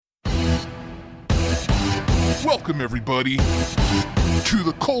Welcome, everybody, to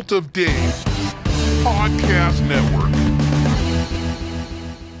the Cult of Dave Podcast Network.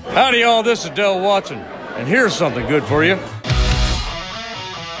 Howdy, y'all. This is Del Watson, and here's something good for you.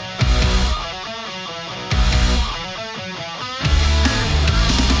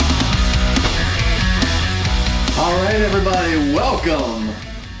 All right, everybody, welcome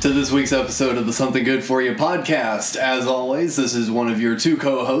to this week's episode of the Something Good For You podcast. As always, this is one of your two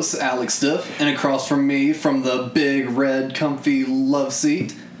co-hosts, Alex Stiff, and across from me, from the big, red, comfy love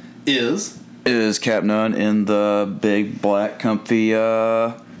seat, is Cap Nunn in the big, black, comfy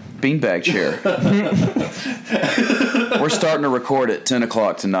beanbag chair. We're starting to record at 10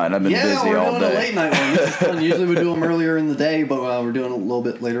 o'clock tonight. I've been busy all day. Yeah, we're doing a late night one. This is fun. Usually we do them earlier in the day, but we're doing it a little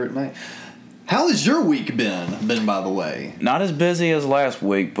bit later at night. How has your week been, by the way? Not as busy as last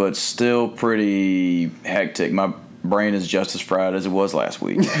week, but still pretty hectic. My brain is just as fried as it was last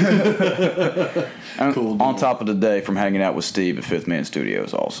week. Cool. On top of the day from hanging out with Steve at Fifth Man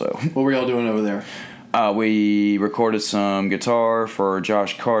Studios also. What were y'all doing over there? We recorded some guitar for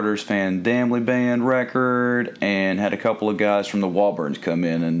Josh Carter's Fan Damley Band record and had a couple of guys from the Walburns come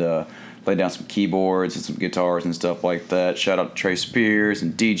in and lay down some keyboards and some guitars and stuff like that. Shout out to Trey Spears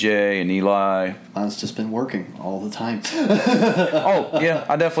and DJ and Eli. Mine's just been working all the time. Oh, yeah,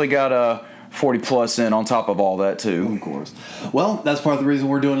 I definitely got 40 plus in on top of all that, too. Of course. Well, that's part of the reason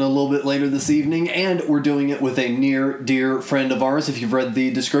we're doing it a little bit later this evening, and we're doing it with a near dear friend of ours. If you've read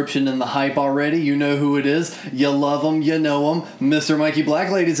the description and the hype already, you know who it is. You love him, you know him. Mr. Mikey Black,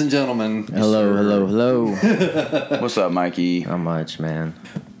 ladies and gentlemen. Hello. What's up, Mikey? Not much, man.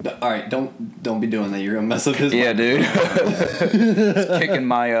 All right, don't be doing that. You're gonna mess up his. Yeah, dude. Kicking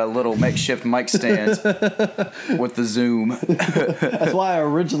my little makeshift mic stand with the Zoom. That's why I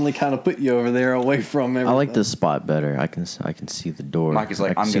originally kind of put you over there, away from everything. I like this spot better. I can see the door. Mikey's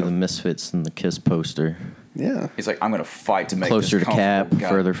like, I can I'm see gonna- the Misfits and the Kiss poster. Yeah. He's like, I'm gonna fight to make Closer this to Cap, comfortable. God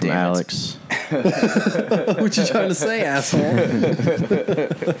further from damn it. Alex. What you trying to say, asshole?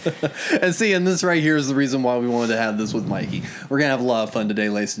 And see, and this right here is the reason why we wanted to have this with Mikey. We're gonna have a lot of fun today,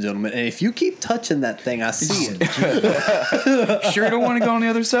 ladies and gentlemen. And if you keep touching that thing, I see it. Sure, you don't want to go on the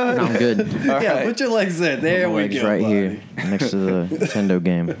other side? I'm good. Yeah, right. put your legs in. There we Legs go. right buddy. here, next to the Nintendo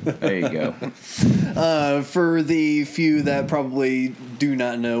game. There you go. For the few that probably do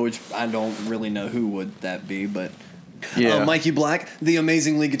not know, which I don't really know who would that be, but Yeah. Mikey Black, the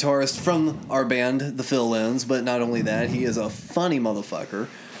amazing lead guitarist from our band, The Fill-Ins, but not only that, he is a funny motherfucker,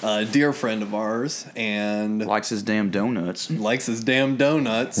 a dear friend of ours, and Likes his damn donuts. likes his damn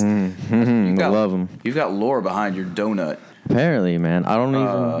donuts. I love them. You've got lore behind your donut. Apparently, man. I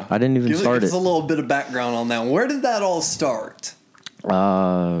didn't even Give start us it. a little bit of background on that. Where did that all start?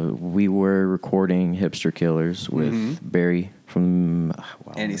 We were recording Hipster Killers with Barry from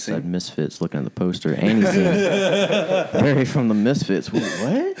Annie said Sing. Misfits. Looking at the poster, Annie Sing. Barry from the Misfits. Wait,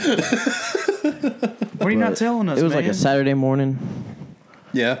 what? What are you not telling us, It was man? like a Saturday morning.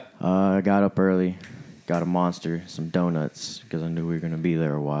 Yeah. I got up early, got a Monster, some donuts because I knew we were going to be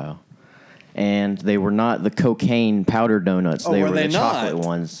there a while, and they were not the cocaine powder donuts. Oh, they were were they the not? chocolate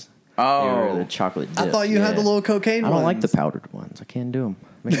ones. Oh. They were the chocolate dip. I thought you had the little cocaine I don't ones. like the powdered ones. I can't do them.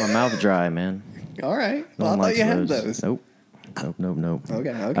 Make my mouth dry, man. All right. No Well, I one thought likes you had those. Nope. Okay.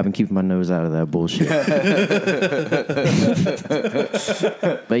 I've been keeping my nose out of that bullshit.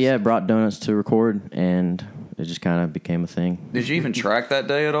 But yeah, brought donuts to record, and it just kind of became a thing. Did you even track that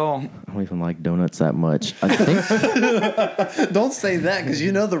day at all? I don't even like donuts that much. I think Don't say that, because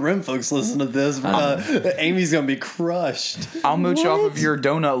you know the Rim folks listen to this. Amy's going to be crushed. I'll mooch off of your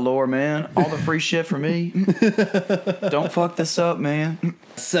donut lore, man. All the free shit for me. Don't fuck this up, man.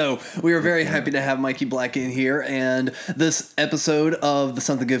 So, we are very happy to have Mikey Black in here, and this episode of the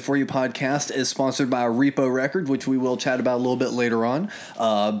Something Good For You podcast is sponsored by Repo Record, which we will chat about a little bit later on,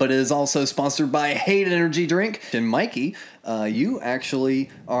 but it is also sponsored by Hate Energy Drink. And Mikey, you actually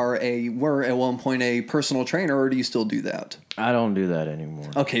were at one point a personal trainer, or do you still do that? I don't do that anymore.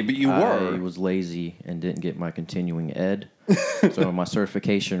 Okay, but you I were. was lazy and didn't get my continuing ed, so my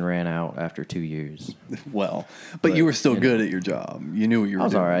certification ran out after 2 years. Well, but you were still good at your job. You knew what you were I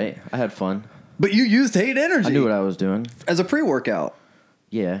was doing. all right. I had fun. But you used Hate Energy. I knew what I was doing. as a pre-workout.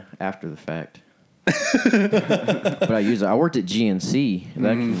 Yeah, after the fact. But I used it. I worked at GNC.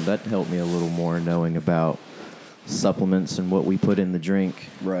 That helped me a little more knowing about supplements and what we put in the drink.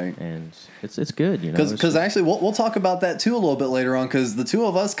 Right. And it's good, you know. Because actually, we'll talk about that too a little bit later on, because the two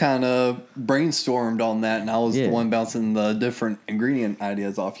of us kind of brainstormed on that, and I was the one bouncing the different ingredient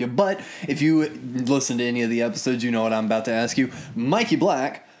ideas off you. But if you listen to any of the episodes, you know what I'm about to ask you. Mikey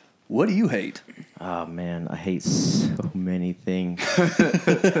Black, what do you hate? Oh, man, I hate so many things.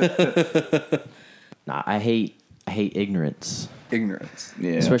 Nah, I hate ignorance, Ignorance.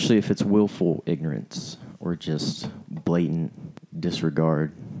 Yeah. especially if it's willful ignorance or just blatant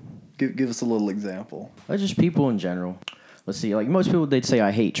disregard. Give us a little example. Just people in general. Let's see, like most people, they'd say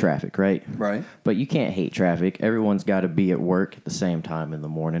I hate traffic, right? Right. But you can't hate traffic. Everyone's got to be at work at the same time in the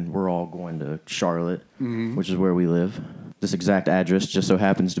morning. We're all going to Charlotte, which is where we live. This exact address just so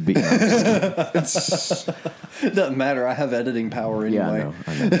happens to be. It doesn't matter. I have editing power anyway. Yeah,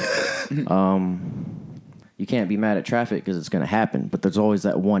 I know. You can't be mad at traffic because it's going to happen. But there's always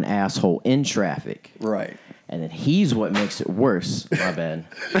that one asshole in traffic. Right. And then he's what makes it worse. My bad.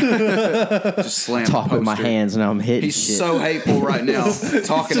 Just slam Talk the with my poster. hands and I'm hitting He's shit. so hateful right now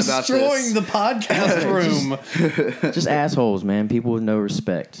talking about Destroying this. the podcast room. Just assholes, man. People with no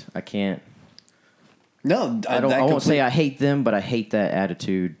respect. I can't. No, I won't say I hate them, but I hate that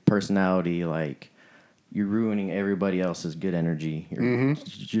attitude, personality. Like, you're ruining everybody else's good energy. You're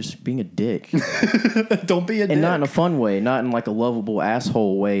just being a dick. Don't be a dick. And not in a fun way, not in like a lovable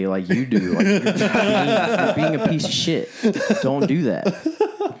asshole way like you do. Like, you're being a piece of shit. Don't do that.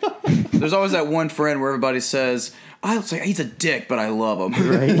 There's always that one friend where everybody says, "I say he's a dick, but I love him."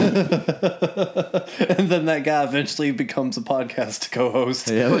 Right? And then that guy eventually becomes a podcast co-host.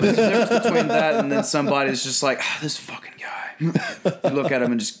 Yeah. But there's a difference between that and then somebody's just like, this fucking guy. You look at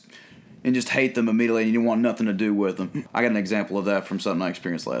him and just hate them immediately, and you want nothing to do with them. I got an example of that from something I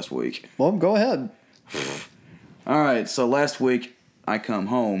experienced last week. Well, go ahead. All right, so last week I come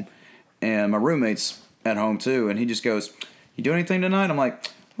home, and my roommate's at home too, and he just goes, "You do anything tonight?" I'm like, "I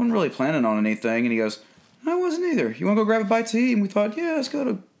wasn't really planning on anything," and he goes, "I wasn't either. You want to go grab a bite to eat?" And we thought, yeah, let's go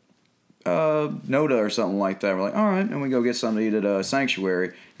to Noda or something like that. We're like, all right, and we go get something to eat at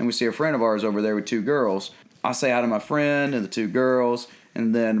Sanctuary, and we see a friend of ours over there with two girls. I say hi to my friend and the two girls,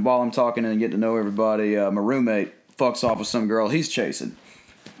 and then while I'm talking and getting to know everybody, my roommate fucks off with some girl he's chasing.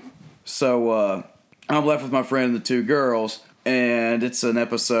 So I'm left with my friend and the two girls, and it's an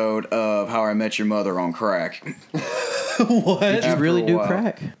episode of How I Met Your Mother on crack. What? Did you After really a do while.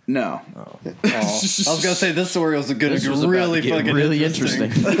 crack? No. Oh. I was gonna say this story was good. This was really about to get fucking really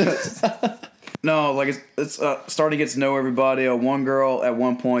interesting. No, like it's starting to get to know everybody. One girl at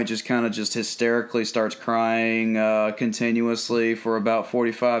one point just kind of just hysterically starts crying continuously for about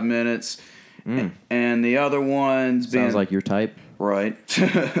 45 minutes. And the other one's being... Sounds like your type. Right.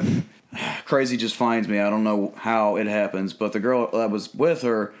 Crazy just finds me. I don't know how it happens, but the girl that was with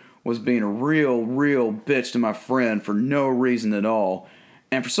her was being a real bitch to my friend for no reason at all.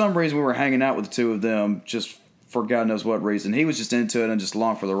 And for some reason, we were hanging out with the two of them just for God knows what reason. He was just into it and just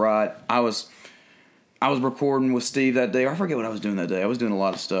along for the ride. I was recording with Steve that day. I forget what I was doing that day. I was doing a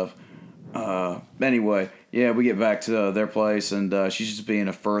lot of stuff. Anyway, yeah, we get back to their place, and she's just being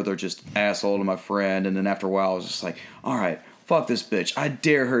a further just asshole to my friend. And then after a while, I was just like, all right, fuck this bitch. I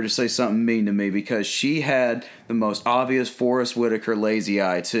dare her to say something mean to me because she had the most obvious Forrest Whitaker lazy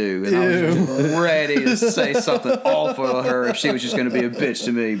eye, too. And I was just ready to say something awful to her if she was just going to be a bitch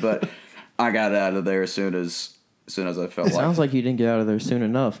to me. But I got out of there as soon as I felt like. Sounds like you didn't get out of there soon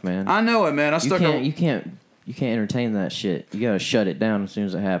enough, man. I know it, man. You can't entertain that shit. You gotta shut it down as soon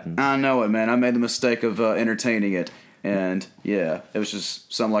as it happens. I know it, man. I made the mistake of entertaining it, and yeah, it was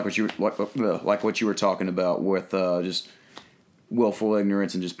just something like what you were talking about with just willful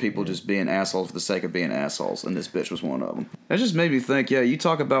ignorance and just people just being assholes for the sake of being assholes, and this bitch was one of them. That just made me think. Yeah, you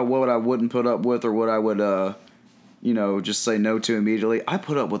talk about what I wouldn't put up with or what I would just say no to immediately. I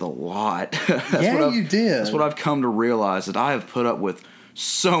put up with a lot. You did. That's what I've come to realize, that I have put up with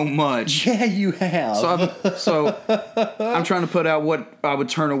so much. Yeah, you have. So I'm trying to put out what I would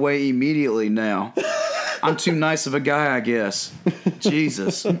turn away immediately now. I'm too nice of a guy, I guess.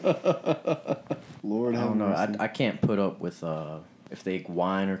 Jesus. Lord, I don't know. I can't put up with if they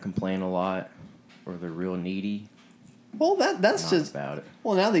whine or complain a lot, or they're real needy. Well, that's Not just about it.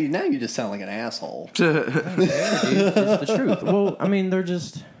 Well, now you just sound like an asshole. Dude, it's the truth. Well, I mean, they're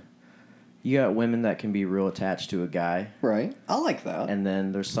just. You got women that can be real attached to a guy. Right. I like that. And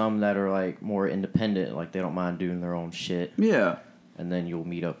then there's some that are like more independent, like they don't mind doing their own shit. Yeah. And then you'll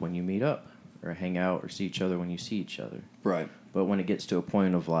meet up when you meet up, or hang out, or see each other when you see each other. Right. But when it gets to a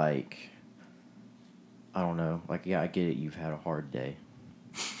point of like, I don't know, like, yeah, I get it, you've had a hard day.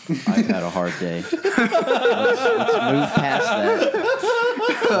 I've had a hard day. Let's move past that.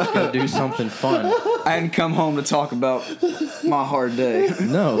 Let's go do something fun. I hadn't come home to talk about my hard day.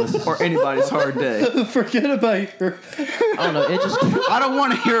 No. Or anybody's hard day. Forget about your. I don't know, it just... I don't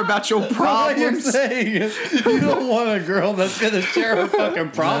want to hear about your What you're problems. saying. You don't want a girl that's gonna share her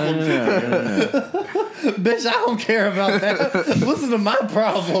fucking problems. No. Bitch, I don't care about that. Listen to my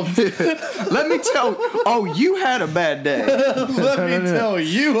problems. Let me tell. Oh, you had a bad day. Let me tell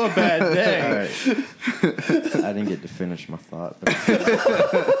you a bad All day. right. I didn't get to finish my thought. But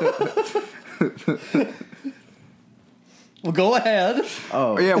Well, go ahead.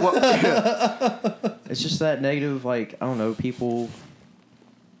 oh, Yeah. Well. it's just that negative, like, I don't know, people,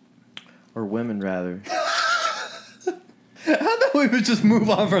 or women rather. How about we would just move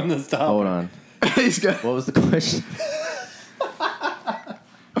on from this topic? Hold on. He's got. What was the question?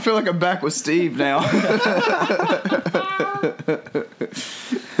 I feel like I'm back with Steve now.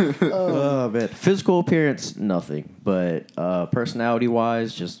 Oh, man. Physical appearance, nothing. But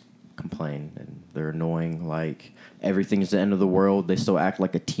personality-wise, just complain. And they're annoying. Like, everything's the end of the world. They still act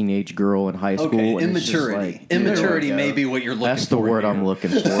like a teenage girl in high school. Okay, and it's just immaturity. like, Immaturity there we go. may be what you're looking for. That's the word here. I'm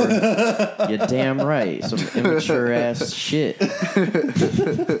looking for. You're damn right. Some immature ass shit.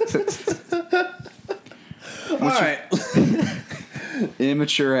 All right.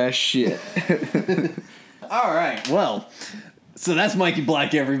 Immature ass shit. All right. Well, so that's Mikey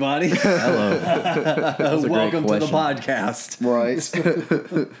Black, everybody. Hello. That's a great Welcome to the question. podcast. Right.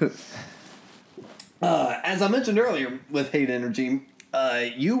 As I mentioned earlier with Hate Energy,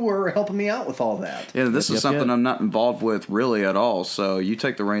 you were helping me out with all that. Yeah, this is Yep, something yep. I'm not involved with really at all. So you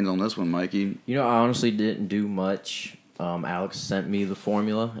take the reins on this one, Mikey. You know, I honestly didn't do much. Alex sent me the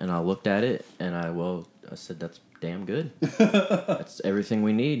formula, and I looked at it, and I said, that's damn good. That's everything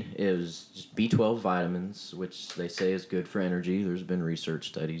we need. It was just B12 vitamins, which they say is good for energy. There's been research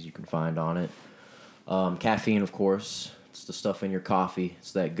studies you can find on it. Caffeine, of course. It's the stuff in your coffee.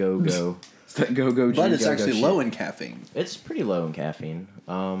 It's that go-go. It's that go-go But juice. it's actually low in caffeine. It's pretty low in caffeine.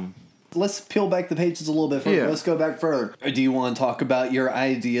 Let's peel back the pages a little bit further. Yeah. Let's go back further. Do you want to talk about your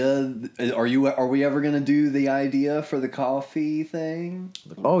idea? Are we ever going to do the idea for the coffee thing?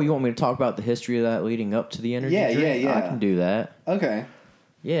 Oh, you want me to talk about the history of that leading up to the energy Yeah, drink? yeah. I can do that. Okay.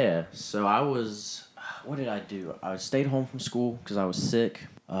 Yeah, so what did I do? I stayed home from school because I was sick.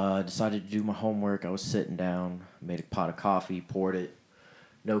 Decided to do my homework. I was sitting down, made a pot of coffee, poured it.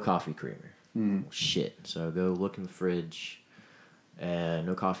 No coffee creamer. Shit. So I go look in the fridge.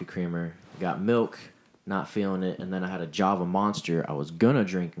 No coffee creamer. Got milk. Not feeling it. And then I had a Java Monster I was going to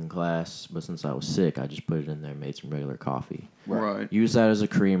drink in class, but since I was sick, I just put it in there and made some regular coffee. Right. Use that as a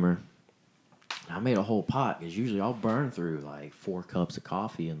creamer. I made a whole pot because usually I'll burn through like 4 cups of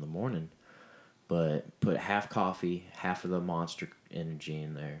coffee in the morning. But put half coffee, half of the Monster Energy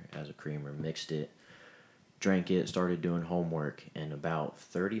in there as a creamer, mixed it, drank it, started doing homework, and about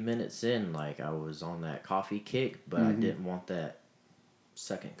 30 minutes in, like I was on that coffee kick, but I didn't want that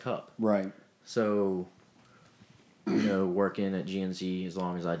second cup. Right. So, working at GNC as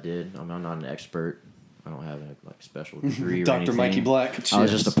long as I did, I'm not an expert. I don't have a special degree or Dr. anything. Mikey Black. I was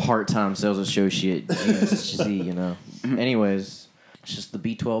just a part-time sales associate. GNC, Anyways, it's just the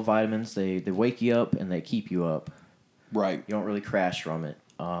B12 vitamins. They wake you up and they keep you up. Right. You don't really crash from it.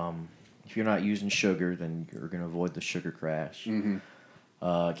 If you're not using sugar, then you're going to avoid the sugar crash.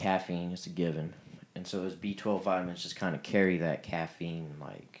 Caffeine is a given. And so those B12 vitamins just kind of carry that caffeine,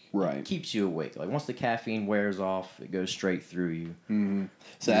 Right. it keeps you awake. Like, once the caffeine wears off, it goes straight through you.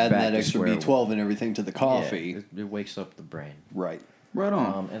 So You're adding back that to extra square B12 and everything to the coffee. Yeah, it wakes up the brain. Right. Right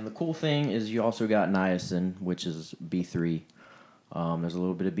on. And the cool thing is you also got niacin, which is B3. There's a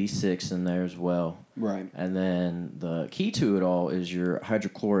little bit of B6 in there as well. Right. And then the key to it all is your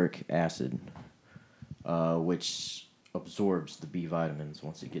hydrochloric acid, which absorbs the B vitamins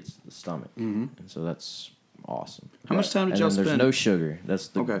once it gets to the stomach. And so that's awesome. How much time did And y'all then there's spend? no sugar. That's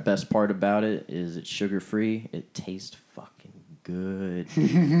the Okay. best part about it is it's sugar-free. It tastes fucking good.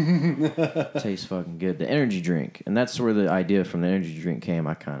 Tastes fucking good. The energy drink. And that's where the idea from the energy drink came.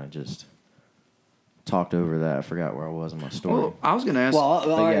 I kind of just talked over that. I forgot where I was in my story. Well, I was going to ask. Well,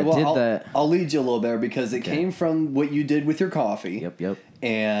 all right, yeah, well, did I'll, that- I'll lead you a little bit because it Okay. came from what you did with your coffee. Yep.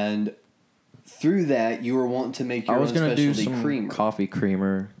 And through that, you were wanting to make your I was own going to do specialty some creamer. coffee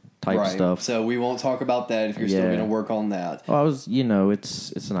creamer type right. stuff. So we won't talk about that if you're still Yeah. going to work on that. Well, I was,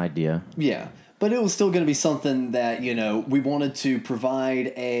 it's an idea. Yeah. But it was still going to be something that, we wanted to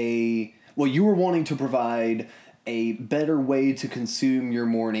provide you were wanting to provide a better way to consume your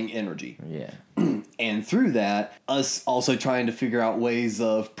morning energy. Yeah. And through that, us also trying to figure out ways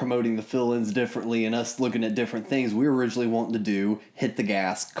of promoting the fill-ins differently and us looking at different things, we were originally wanting to do hit the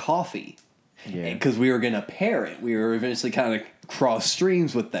gas coffee. Yeah. Because we were going to pair it. We were eventually kind of cross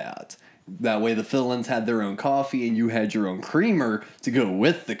streams with that. That way the fill-ins had their own coffee and you had your own creamer to go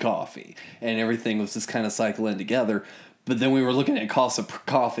with the coffee. And everything was just kind of cycling together. But then we were looking at cost of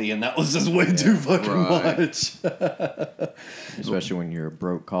coffee and that was just way too fucking Right. much. Especially when you're a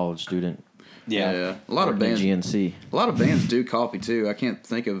broke college student. Yeah. A lot of Working at bands. GNC. A lot of bands do coffee too. I can't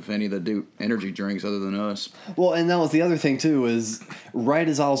think of any that do energy drinks other than us. Well, and that was the other thing too. Is right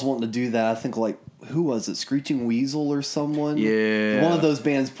as I was wanting to do that, I think like who was it, Screeching Weasel or someone? Yeah. One of those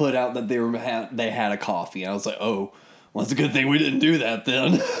bands put out that they had a coffee. And I was like, oh, well, it's a good thing we didn't do that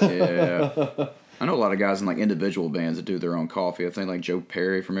then. Yeah. I know a lot of guys in like individual bands that do their own coffee. I think like Joe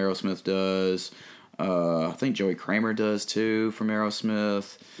Perry from Aerosmith does. I think Joey Kramer does too from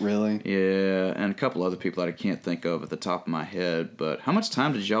Aerosmith. Really? Yeah, and a couple other people that I can't think of at the top of my head. But how much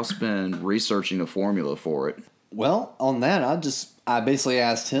time did y'all spend researching the formula for it? Well, on that, I basically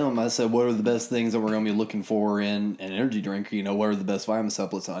asked him. I said, "What are the best things that we're going to be looking for in an energy drink? You know, what are the best vitamin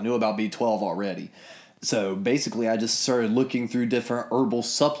supplements?" I knew about B12 already, so basically, I just started looking through different herbal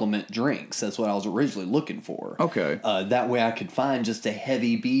supplement drinks. That's what I was originally looking for. Okay. That way, I could find just a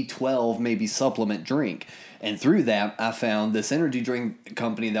heavy B12 maybe supplement drink. And through that, I found this energy drink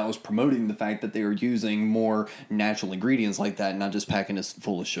company that was promoting the fact that they were using more natural ingredients like that, not just packing us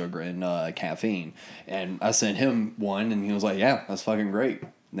full of sugar and caffeine. And I sent him one, and he was like, yeah, that's fucking great.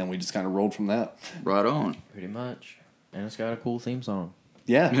 And then we just kind of rolled from that. Right on. Pretty much. And it's got a cool theme song.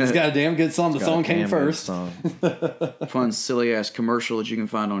 Yeah, it's got a damn good song. The It's got song a came damn good first. song. Fun, silly ass commercial that you can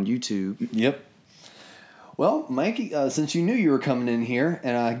find on YouTube. Yep. Well, Mikey, since you knew you were coming in here,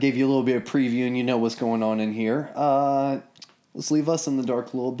 and I gave you a little bit of preview and you know what's going on in here, let's leave us in the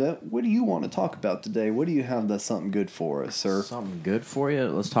dark a little bit. What do you want to talk about today? What do you have that's something good for us, sir? Something good for you?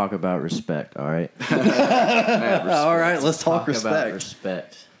 Let's talk about respect, all right? All right, let's talk about respect.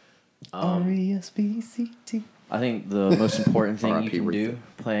 respect. R-E-S-P-C-T. I think the most important thing you R.I.P. can do Reef.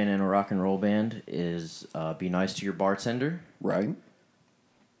 playing in a rock and roll band is be nice to your bartender. Right.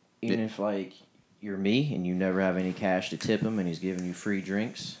 Even if, like, you're me and you never have any cash to tip him and he's giving you free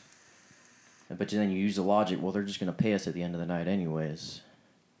drinks. But then you use the logic, well, they're just going to pay us at the end of the night anyways.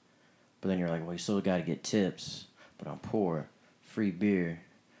 But then you're like, well, you still got to get tips. But I'm poor. Free beer.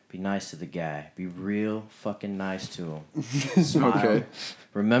 Be nice to the guy. Be real fucking nice to him. Smile. Okay.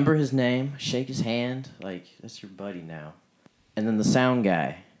 Remember his name. Shake his hand. Like, that's your buddy now. And then the sound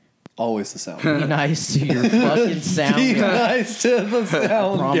guy. Always the sound. Be nice to your fucking sound Be guy. nice to the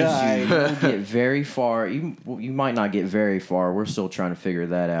sound Promise guy. you won't get very far. You might not get very far. We're still trying to figure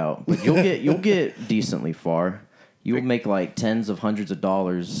that out. But you'll get decently far. You'll make like tens of hundreds of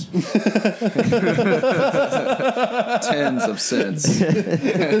dollars. Tens of cents.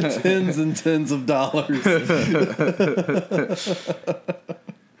 Tens and tens of dollars.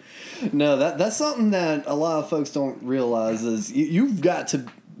 No, that's something that a lot of folks don't realize is you've got to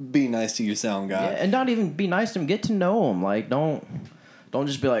be nice to your sound guy. Yeah, and not even be nice to him. Get to know him. Like, don't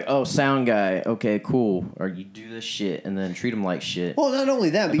just be like, oh, sound guy, okay, cool. Or you do this shit and then treat him like shit. Well, not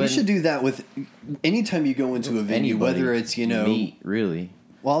only that, but you But- should do that with anytime you go into a venue, Anybody whether it's, meet, really.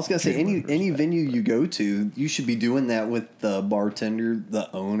 Well, I was gonna say Treat him with any respect. venue you go to, you should be doing that with the bartender,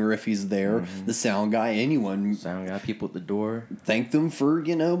 the owner if he's there, Mm-hmm. the sound guy, anyone. Sound guy, people at the door. Thank them for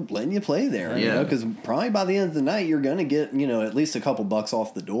letting you play there. You Yeah. know, because probably by the end of the night you're gonna get at least a couple bucks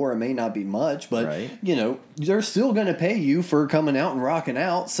off the door. It may not be much, but Right. they're still gonna pay you for coming out and rocking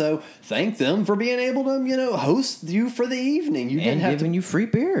out. So thank them for being able to host you for the evening. You And didn't have giving to. you free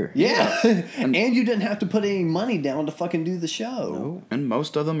beer. Yeah, and you didn't have to put any money down to fucking do the show. And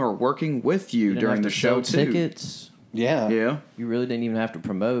most of them are working with you You didn't during have the to show sell too. tickets. Yeah. Yeah. You really didn't even have to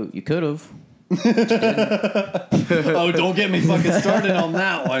promote. You could have. Oh, don't get me fucking started on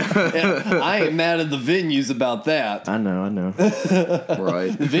that one. And I ain't mad at the venues about that. I know.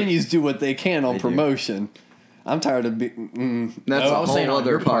 Right. The venues do what they can on They do. promotion. I'm tired of That's No, a I was saying whole on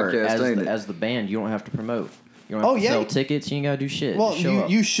other your part, podcast, ain't it? as the band, you don't have to promote. You don't have Oh, to yeah. sell tickets. You ain't got to do shit. Well, Just show up.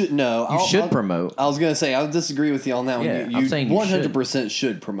 you should know. You should promote. I was gonna say I'll disagree with you on that Yeah, one. I'm You saying you 100%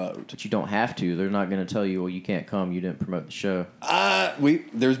 should promote. But you don't have to. They're not going to tell you, well, you can't come. You didn't promote the show.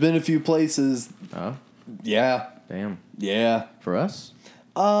 There's been a few places. Oh, Yeah, damn. yeah. For us?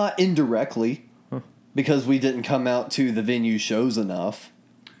 Indirectly, because we didn't come out to the venue shows enough.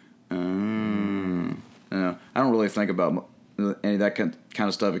 Yeah, I don't really think about any of that kind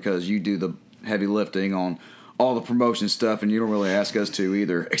of stuff because you do the heavy lifting on all the promotion stuff, and you don't really ask us to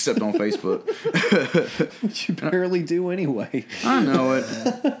either, except on Facebook. Which you barely do anyway. I know it.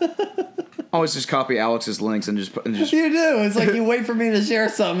 Always just copy Alex's links and just You do. It's like you wait for me to share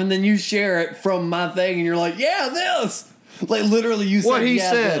something, and then you share it from my thing, and you're like, "Yeah, this." Like literally, you said What he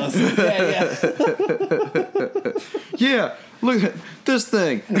yeah, said. This. Yeah, yeah, look at this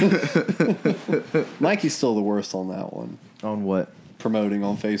thing. yeah. Mikey's still the worst on that one. On what? Promoting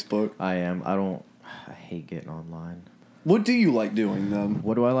on Facebook. I am. I hate getting online. What do you like doing, then?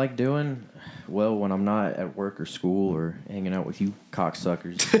 What do I like doing? Well, when I'm not at work or school or hanging out with you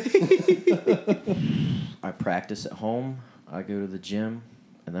cocksuckers, I practice at home. I go to the gym,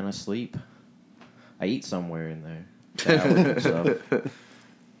 and then I sleep. I eat somewhere in there. Shower and stuff.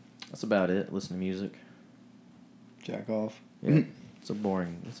 That's about it. Listen to music. Jack off. Yeah, it's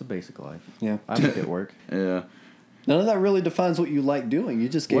a basic life. Yeah. I make it work. Yeah. None of that really defines what you like doing. You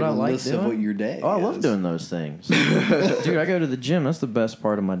just gave What I a like list doing? of what your day Oh, I is. love doing those things. Dude, I go to the gym. That's the best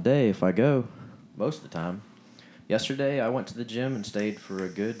part of my day if I go. Most of the time. Yesterday, I went to the gym and stayed for a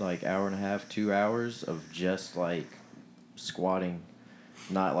good, hour and a half, 2 hours of just, squatting.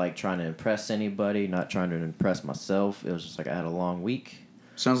 Not, trying to impress anybody, not trying to impress myself. It was just, I had a long week.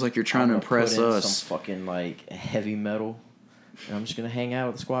 Sounds like you're trying to impress put in us. some fucking, heavy metal. And I'm just going to hang out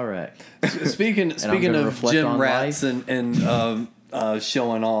at the squat rack. Speaking gonna of reflect gym on rats and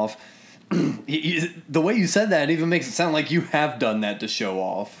showing off, the way you said that even makes it sound like you have done that to show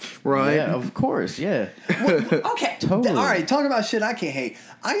off. Right. Yeah, of course, yeah. Okay, Totally. All right, talk about shit I can't hate.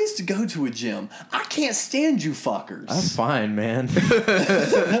 I used to go to a gym. I can't stand you fuckers. That's fine, man.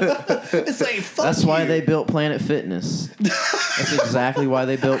 It's like, fuck That's why you. they built Planet Fitness. That's exactly why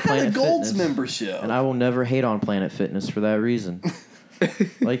they built I had a Planet Gold's Fitness. membership. And I will never hate on Planet Fitness for that reason.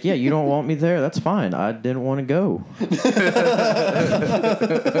 Yeah, you don't want me there. That's fine. I didn't want to go.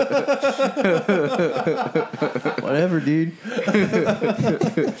 Whatever, dude.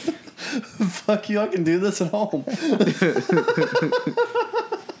 Fuck you, I can do this at home.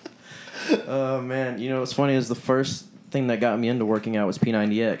 Oh, man. You know what's funny is the first thing that got me into working out was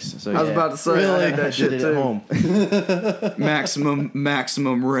P90X. So, I was about to say, I hate that I shit did it too. at home.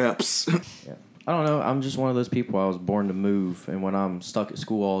 Maximum reps. Yeah. I don't know. I'm just one of those people. I was born to move, and when I'm stuck at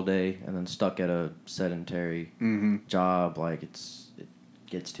school all day and then stuck at a sedentary job, it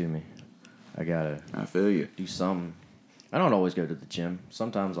gets to me. I gotta I feel you. do something. I don't always go to the gym.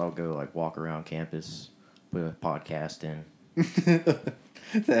 Sometimes I'll go walk around campus, put a podcast in,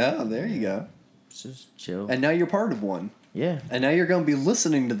 Yeah, there you go. just chill. And now you're part of one. Yeah, And now you're going to be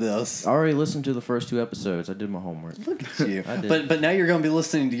listening to this. I already listened to the first 2 episodes. I did my homework. Look at you. I did. But now you're going to be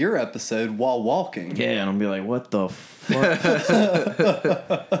listening to your episode while walking. Yeah, and I'll be like, what the fuck?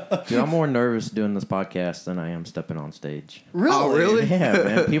 Dude, I'm more nervous doing this podcast than I am stepping on stage. Really? Oh, really? Yeah,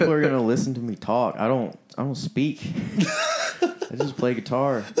 man. People are gonna listen to me talk. I don't speak. I just play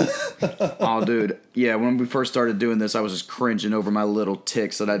guitar. Oh, dude. Yeah, when we first started doing this, I was just cringing over my little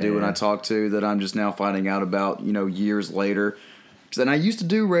tics that I do when I talk to that I'm just now finding out about, years later. And I used to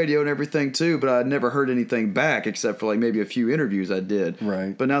do radio and everything, too, but I'd never heard anything back except for, maybe a few interviews I did.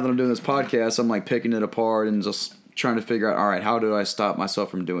 Right. But now that I'm doing this podcast, I'm, picking it apart and just trying to figure out, all right, how do I stop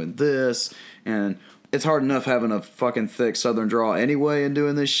myself from doing this? And it's hard enough having a fucking thick southern drawl anyway and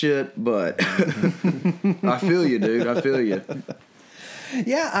doing this shit, but I feel you, dude. I feel you.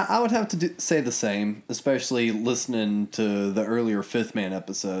 Yeah, I would have to say the same, especially listening to the earlier Fifth Man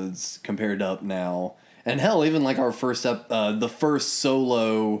episodes compared to up now. And hell, even our first the first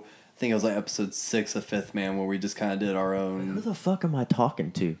solo, I think it was episode 6 of Fifth Man, where we just kind of did our Who own. the fuck am I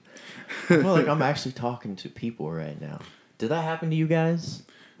talking to? I feel like I'm actually talking to people right now. Did that happen to you guys?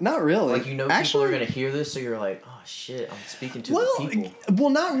 Not really. People Actually- are gonna hear this, so you're like, oh shit, I'm speaking to well, the people.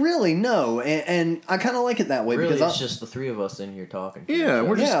 well, not really. No, and I kind of like it that way Really, because it's just the 3 of us in here talking. To each Yeah, other.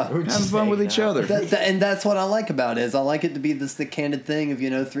 we're just Yeah. having just fun with hanging each out. other. and that's what I like about it. Is I like it to be the candid thing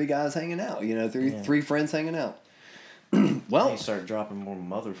of 3 guys hanging out. Three friends hanging out. Well, You start dropping more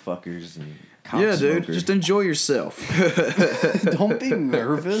motherfuckers and Yeah, dude. cocksmokers. Just enjoy yourself. don't be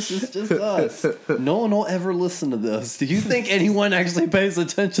nervous. It's just us. No one will ever listen to this. Do you think anyone actually pays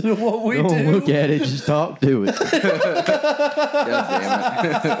attention to what we do? Don't look at it, just talk to it. God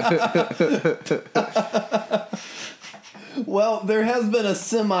damn it. Well, there has been a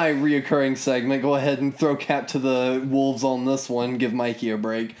semi-reoccurring segment. Go ahead and throw Cap to the wolves on this one. Give Mikey a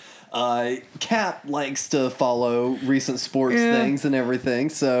break. Cap likes to follow recent sports things and everything,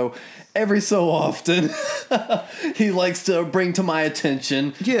 so every so often he likes to bring to my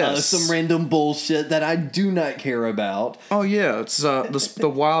attention some random bullshit that I do not care about. Oh, yeah. It's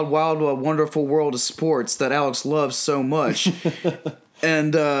the wild, wonderful world of sports that Alex loves so much.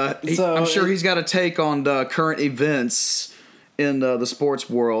 And I'm sure he's got a take on the current events in the sports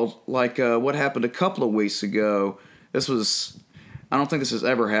world, like what happened a couple of weeks ago. I don't think this has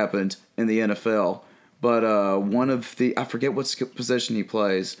ever happened in the NFL, but I forget what position he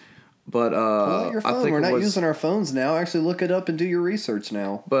plays, but Pull out your phone. I think We're not it was, using our phones now. Actually, look it up and do your research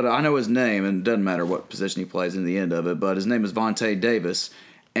now. but I know his name, and it doesn't matter what position he plays in the end of it, but his name is Vontae Davis,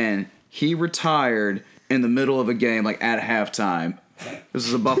 and he retired in the middle of a game, at halftime, This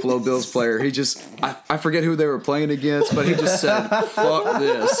is a Buffalo Bills player. He just, I forget who they were playing against, but he just said, fuck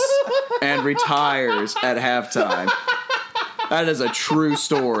this, and retires at halftime. That is a true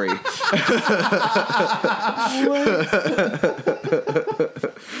story.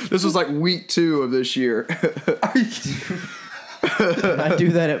 This was like week 2 of this year. Can I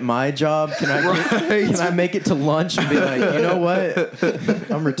do that at my job? Can I make it to lunch and be like, you know what?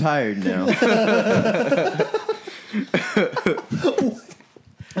 I'm retired now.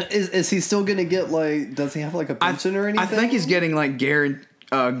 Is he still gonna get like? Does he have like a pension or anything? I think he's getting like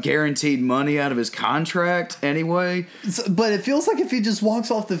guaranteed money out of his contract anyway. But it feels like if he just walks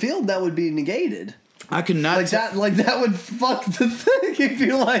off the field, that would be negated. I could not that would fuck the thing. He'd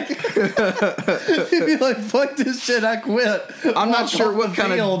be like, fuck this shit, I quit. I'm not sure what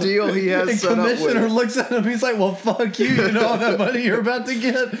kind of deal he has the set up with. commissioner looks at him, he's like, well, fuck you, you know all that money you're about to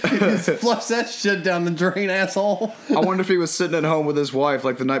get? Just flush that shit down the drain, asshole. I wonder if he was sitting at home with his wife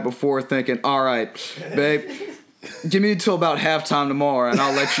like the night before thinking, all right, babe, give me until about halftime tomorrow and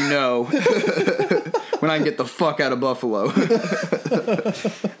I'll let you know when I can get the fuck out of Buffalo.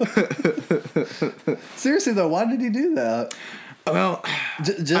 Seriously, though, why did he do that? Well,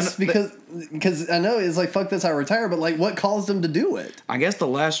 just because I know it's like, fuck this, I retire, but like, what caused him to do it? I guess the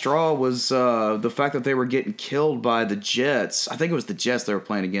last straw was the fact that they were getting killed by the Jets. I think it was the Jets they were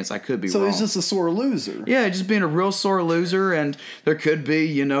playing against. I could be wrong. So he's just a sore loser. Yeah, just being a real sore loser, and there could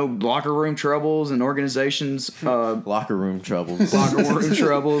be, locker room troubles and organizations. Locker room troubles. Locker room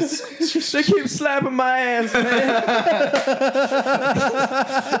troubles. They keep slapping my ass,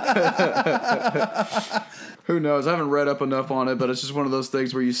 man. Who knows? I haven't read up enough on it, but it's just one of those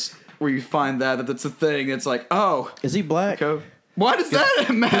things where you find that's a thing. It's like, oh, is he black? Okay. Why does that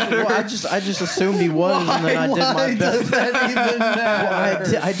matter? Well, I just assumed he was, and then I did my best. Does that even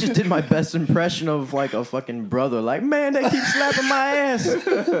matter? Well, I just did my best impression of like a fucking brother. Like, man, they keep slapping my ass.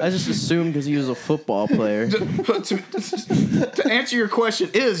 I just assumed because he was a football player. To answer your question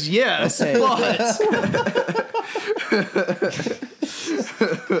is yes, okay. But.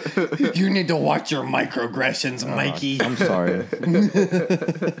 You need to watch your microaggressions, Mikey. I'm sorry.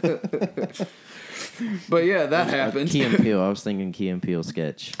 But yeah, that happened. Key and Peele. I was thinking Key and Peele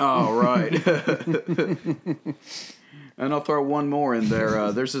sketch. Oh, right. And I'll throw one more in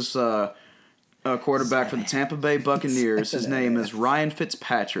there. There's this quarterback for the Tampa Bay Buccaneers. His name is Ryan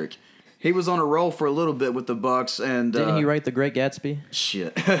Fitzpatrick. He was on a roll for a little bit with the Bucks, and didn't he write The Great Gatsby?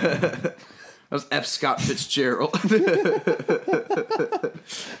 Shit. That was F. Scott Fitzgerald.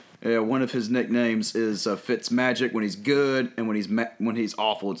 Yeah, one of his nicknames is Fitzmagic when he's good, and when he's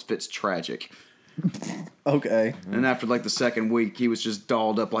awful, it's Fitztragic. Okay. And after like the second week, he was just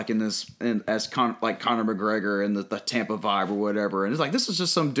dolled up like as Conor McGregor and the Tampa Vibe or whatever. And it's like, this is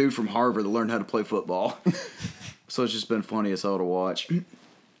just some dude from Harvard that learned how to play football. So it's just been funny as hell to watch.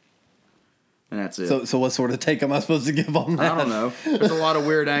 And that's it. So what sort of take am I supposed to give on that? I don't know. There's a lot of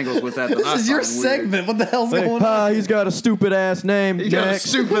weird angles with that. This is your segment. What the hell's going on? He's got a stupid ass name. He got a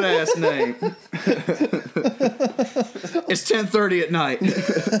stupid ass name. It's 10:30 at night.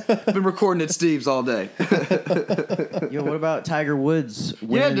 Been recording at Steve's all day. Yo, what about Tiger Woods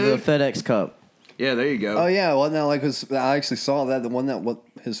winning the FedEx Cup? Yeah, there you go. Oh yeah, wasn't that like I actually saw that, the one that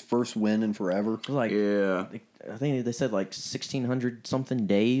his first win in forever. Like, yeah, I think they said like 1,600 something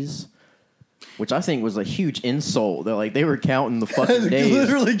days. Which I think was a huge insult. They were counting the fucking days.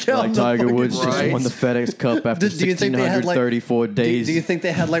 Literally counting. Like Tiger Woods right. just won the FedEx Cup after 1,634 days. Do you think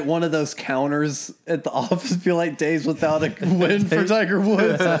they had like one of those counters at the office, be like days without a win for Tiger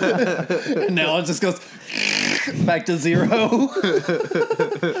Woods? And now it just goes back to 0.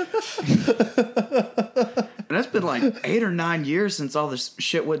 And that's been like 8 or 9 years since all this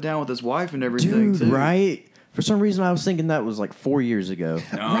shit went down with his wife and everything. Dude, right? For some reason, I was thinking that was like 4 years ago.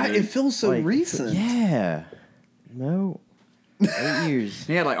 No, right? dude. It feels so Like, recent. Yeah. No. 8 years.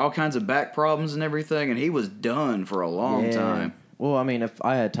 He had like all kinds of back problems and everything, and he was done for a long time. Well, I mean, if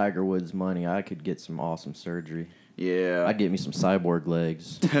I had Tiger Woods' money, I could get some awesome surgery. Yeah. I'd get me some cyborg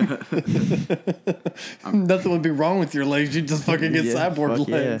legs. Nothing would be wrong with your legs. You just fucking get cyborg fuck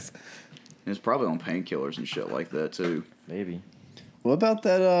legs. It's probably on painkillers and shit like that too. Maybe. What about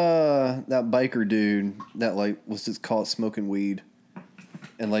that biker dude that like was just caught smoking weed,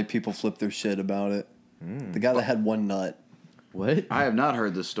 and like people flipped their shit about it? The guy that had one nut. What? I have not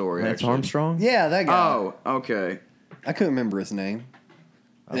heard this story. Lance actually. Armstrong? Yeah, that guy. Oh, okay. I couldn't remember his name.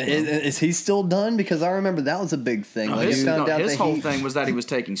 Is he still done? Because I remember that was a big thing. Like, His, you found out his that whole he thing was that he was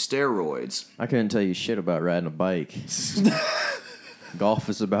taking steroids. I couldn't tell you shit about riding a bike. Golf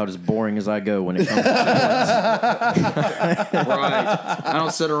is about as boring as I go when it comes to sports. Right. I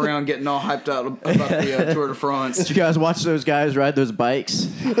don't sit around getting all hyped out about the Tour de France. Did you guys watch those guys ride those bikes?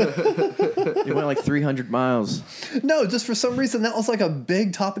 They went like 300 miles. No, just for some reason that was like a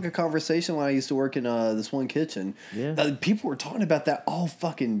big topic of conversation when I used to work in this one kitchen. Yeah. People were talking about that all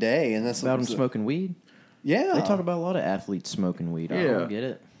fucking day, and that's About them smoking weed? Yeah, They talk about a lot of athletes smoking weed. I Yeah. don't get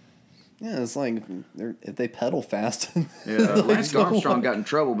it. Yeah, it's like if they pedal fast. Yeah, Lance Armstrong got in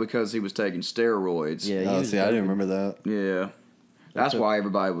trouble because he was taking steroids. Yeah, he Oh, was see, I didn't doping. remember that. Yeah. That's why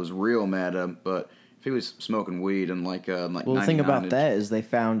everybody was real mad at him. But if he was smoking weed and like Well, the 99, thing about that is they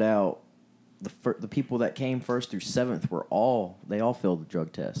found out the people that came 1st through 7th they all failed the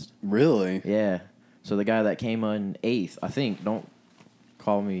drug test. Really? Yeah. So the guy that came on 8th, I think, don't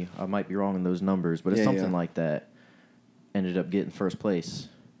call me, I might be wrong in those numbers, but it's Yeah, something yeah. like that, ended up getting 1st place.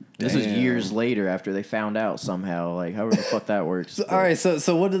 This is Damn. years later after they found out somehow, like however the fuck that works. All right,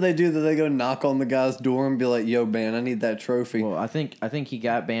 so what did they do? Did they go knock on the guy's door and be like, "Yo, man, I need that trophy"? Well, I think he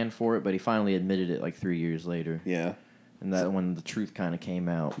got banned for it, but he finally admitted it like 3 years later. Yeah. And that when the truth kind of came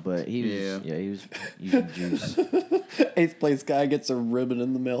out, but he was Yeah. he was using juice. 8th place guy gets a ribbon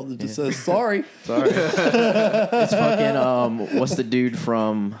in the mail that just says "Sorry." Sorry. It's fucking what's the dude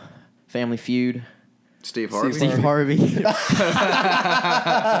from Family Feud? Steve Harvey. Steve Harvey.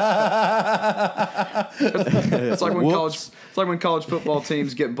 It's like when Whoops. college football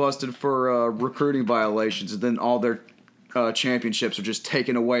teams get busted for recruiting violations, and then all their championships are just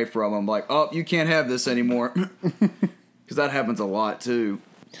taken away from them. Like, oh, you can't have this anymore, because that happens a lot too.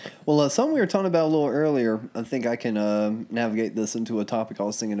 Well, something we were talking about a little earlier. I think I can navigate this into a topic I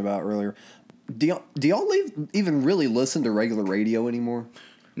was thinking about earlier. Do y'all even really listen to regular radio anymore? Or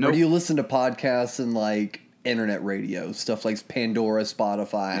Nope. do you listen to podcasts and like internet radio stuff like Pandora,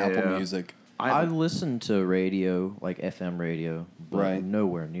 Spotify, Apple Yeah. Music? I listen to radio, like FM radio, but Right.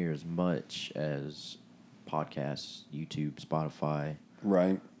 nowhere near as much as podcasts, YouTube, Spotify,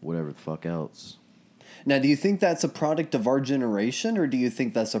 Right. whatever the fuck else. Now, do you think that's a product of our generation, or do you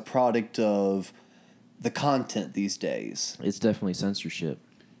think that's a product of the content these days? It's definitely censorship,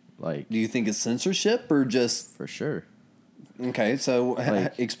 like Do you think it's censorship or just for sure. okay? So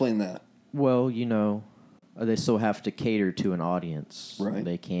Like- explain that. Well, they still have to cater to an audience. Right.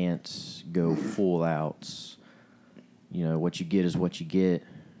 They can't go full out. What you get is what you get.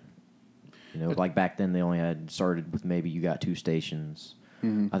 Like back then they only had started with maybe you got 2 stations.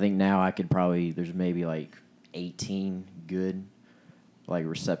 I think now there's maybe like 18 good like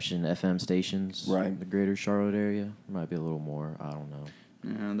reception FM stations Right. in the greater Charlotte area. There might be a little more. I don't know.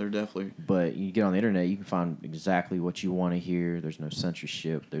 Yeah, they're definitely. But you get on the internet, you can find exactly what you want to hear. There's no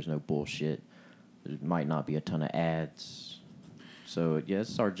censorship. There's no bullshit. There might not be a ton of ads. So, yeah,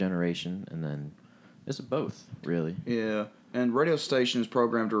 it's our generation, and then it's both, really. Yeah, and radio stations,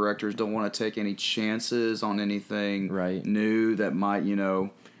 program directors don't want to take any chances on anything Right. new that might,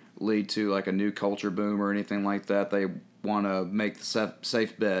 lead to like a new culture boom or anything like that. They want to make the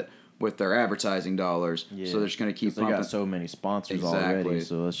safe bet with their advertising dollars. So they're just going to keep 'Cause they pumping. got so many sponsors Exactly. already,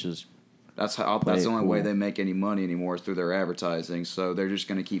 so let's just... That's Play the it only way cool. they make any money anymore is through their advertising. So they're just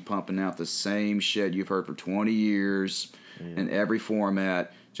going to keep pumping out the same shit you've heard for 20 years in every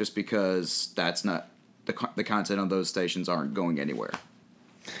format, just because that's not the content on those stations aren't going anywhere.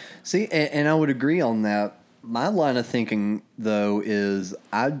 See, and I would agree on that. My line of thinking, though, is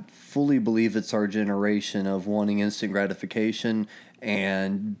I fully believe it's our generation of wanting instant gratification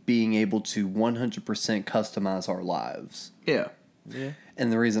and being able to 100% customize our lives. Yeah. Yeah.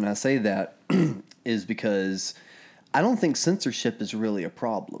 And the reason I say that is because I don't think censorship is really a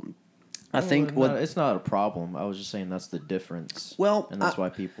problem. I think Well, it's not a problem. I was just saying that's the difference. Well, and that's why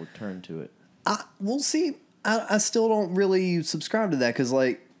people turn to it. we'll see. I still don't really subscribe to that because,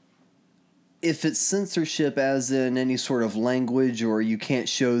 like, if it's censorship as in any sort of language or you can't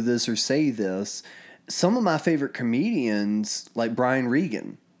show this or say this, some of my favorite comedians, like Brian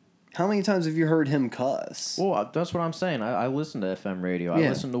Regan, how many times have you heard him cuss? Well, that's what I'm saying. I listen to FM radio. Yeah. I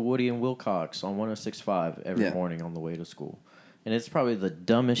listen to Woody and Wilcox on 106.5 every Yeah. morning on the way to school. And it's probably the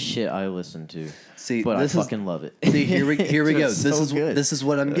dumbest shit I listen to. See, but this I is- fucking love it. See, here we go. It's This so is good. this is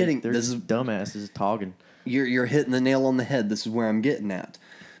what I'm getting. They're This is dumbasses talking. you're hitting the nail on the head. This is where I'm getting at.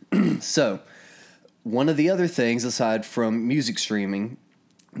 So, one of the other things aside from music streaming,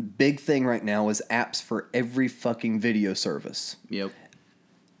 big thing right now is apps for every fucking video service. Yep.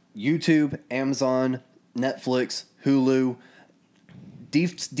 YouTube, Amazon, Netflix, Hulu.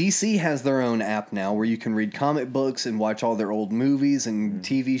 DC has their own app now where you can read comic books and watch all their old movies and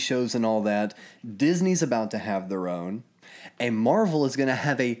TV shows and all that. Disney's about to have their own. And Marvel is going to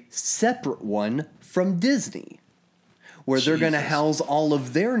have a separate one from Disney, where they're going to Jesus. house all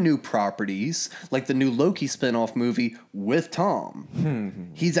of their new properties, like the new Loki spinoff movie with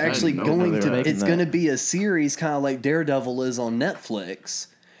Tom. He's actually didn't know going they were to, making it's that. going to be a series kind of like Daredevil is on Netflix,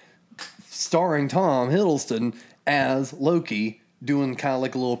 starring Tom Hiddleston as Loki, doing kind of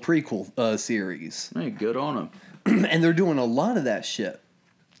like a little prequel series. Hey, good on him. And they're doing a lot of that shit.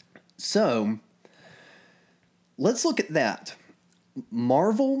 So, let's look at that.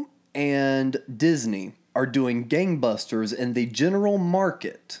 Marvel and Disney are doing gangbusters in the general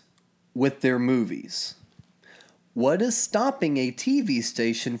market with their movies. What is stopping a TV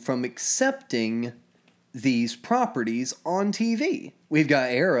station from accepting these properties on TV? We've got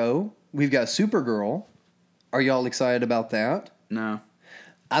Arrow, we've got Supergirl. Are y'all excited about that? No.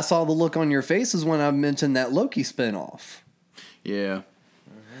 I saw the look on your faces when I mentioned that Loki spinoff. Yeah.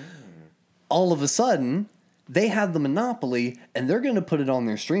 All of a sudden, they have the monopoly and they're going to put it on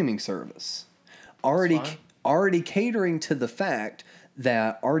their streaming service. Already catering to the fact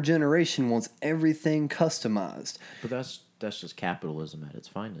that our generation wants everything customized. But that's just capitalism at its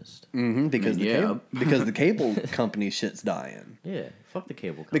finest. Because yeah. because the cable company shit's dying. Yeah, fuck the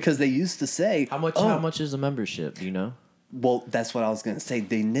cable company. Because they used to say, How much is a membership? Do you know? Well, that's what I was going to say.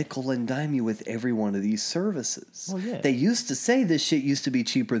 They nickel and dime you with every one of these services. Well, yeah. They used to say this shit used to be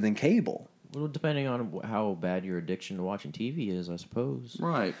cheaper than cable. Well, depending on how bad your addiction to watching TV is, I suppose.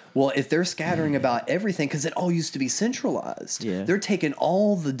 Right. Well, if they're scattering about everything, because it all used to be centralized, Yeah. they're taking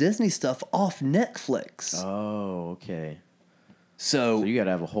all the Disney stuff off Netflix. Oh, okay. So So you got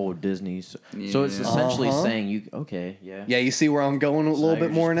to have a whole Disney. So it's Yeah. essentially saying you. Okay, yeah. yeah, you see where I'm going a So little now bit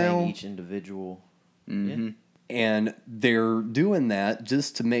you're more just paying now? Each individual. Mm-hmm. Yeah. And they're doing that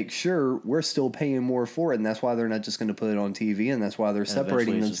just to make sure we're still paying more for it. And that's why they're not just going to put it on TV. And that's why they're And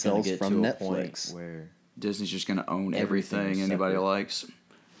separating eventually it's just gonna themselves get from to a point Netflix. where Disney's just going to own Everything everything is anybody separate. likes.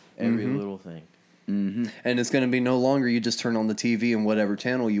 every little thing. And it's going to be no longer you just turn on the TV and whatever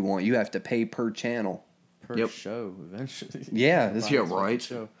channel you want. You have to pay per channel. Per Yep. show, eventually. Yeah, it's- Yeah, right.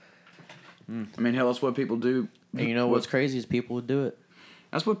 Show. I mean, hell, that's what people do. And you know what's crazy is people would do it.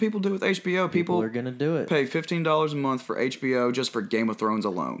 That's what people do with HBO. People are going to do it. pay $15 a month for HBO just for Game of Thrones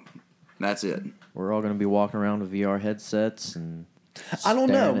alone. That's it. We're all going to be walking around with VR headsets and I don't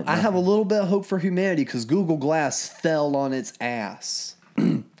staring know. at I have a nothing. little bit of hope for humanity because Google Glass fell on its ass.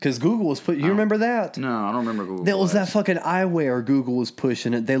 Because Google was put. You remember that? No, I don't remember Google That was that Glass. fucking eyewear Google was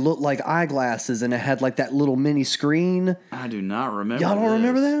pushing it. They looked like eyeglasses and it had like that little mini screen. I do not remember. Y'all don't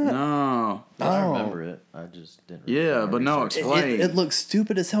remember this. that? No. I Oh. remember it. I just didn't. Yeah, but no, research it. explain. It looked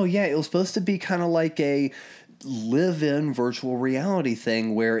stupid as hell. Yeah, it was supposed to be kind of like a live-in virtual reality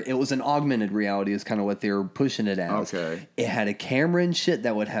thing where it was an augmented reality is kind of what they were pushing it as. Okay. It had a camera and shit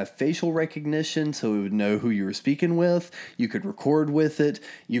that would have facial recognition so it would know who you were speaking with. You could record with it.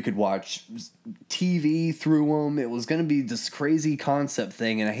 You could watch TV through them. It was going to be this crazy concept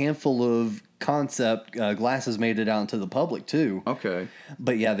thing, and a handful of concept glasses made it out into the public too. Okay.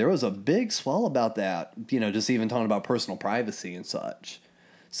 But yeah, there was a big swell about that, just even talking about personal privacy and such.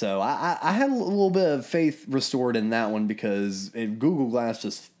 So I had a little bit of faith restored in that one because Google Glass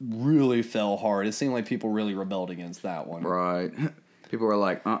just really fell hard. It seemed like people really rebelled against that one. Right. People were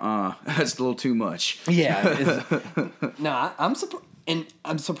like, that's a little too much. Yeah. I'm surprised. And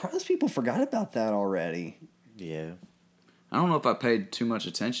I'm surprised people forgot about that already. Yeah. I don't know if I paid too much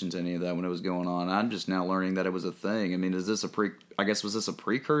attention to any of that when it was going on. I'm just now learning that it was a thing. I mean, was this a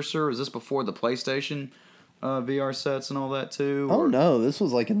precursor? Is this before the PlayStation VR sets and all that too? Oh or- no, this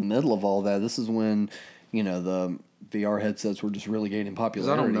was like in the middle of all that. This is when, the VR headsets were just really gaining 'Cause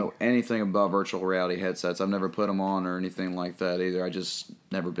popularity. I don't know anything about virtual reality headsets. I've never put them on or anything like that either. I just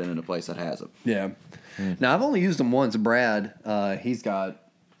never been in a place that has them. Yeah. Now I've only used them once. Brad, he's got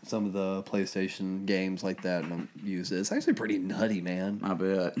some of the PlayStation games like that, and I've used it. It's actually pretty nutty, man. I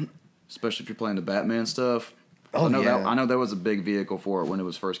bet. Especially if you're playing the Batman stuff. Oh, I know yeah. I know there was a big vehicle for it when it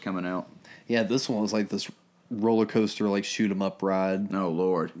was first coming out. Yeah, this one was like this roller coaster, like shoot 'em up ride. Oh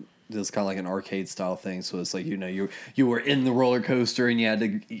Lord. It's kind of like an arcade style thing. So it's like you were in the roller coaster and you had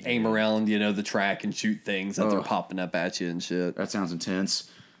to aim around the track and shoot things that they're Ugh. popping up at you and shit. That sounds intense.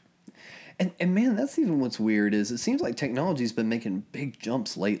 And man, that's even what's weird is it seems like technology's been making big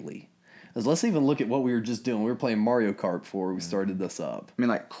jumps lately. As let's even look at what we were just doing. We were playing Mario Kart before we started this up. I mean,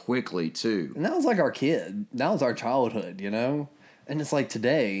 like quickly too. And that was like our kid. That was our childhood, And it's like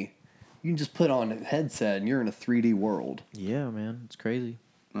today, you can just put on a headset and you're in a 3D world. Yeah, man. It's crazy.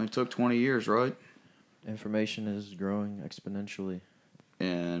 It took 20 years, right? Information is growing exponentially.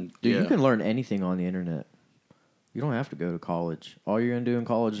 And Dude, yeah. you can learn anything on the internet. You don't have to go to college. All you're going to do in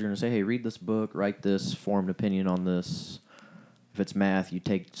college is you're going to say, hey, read this book, write this, form an opinion on this. If it's math, you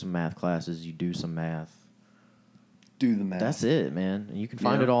take some math classes, you do some math. Do the math. That's it, man. And you can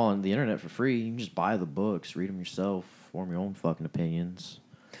find Yeah. it all on the internet for free. You can just buy the books, read them yourself, form your own fucking opinions.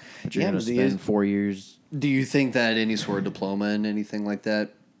 But you're Yeah, going to but the- spend 4 years. Do you think that any sort of diploma and anything like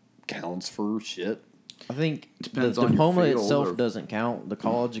that counts for shit? I think Depends the on your diploma field itself or- doesn't count. The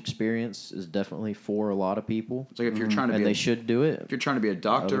college experience is definitely for a lot of people, It's like if you're trying to and be they a, should do it. if you're trying to be a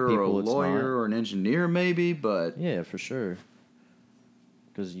doctor Other or a people, it's lawyer not. or an engineer, maybe, but Yeah, for sure.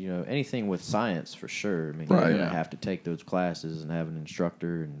 Because, anything with science, for sure. I mean, Right. you're going Yeah. to have to take those classes and have an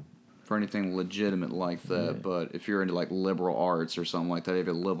instructor. And for anything legitimate like that. But if you're into like liberal arts or something like that,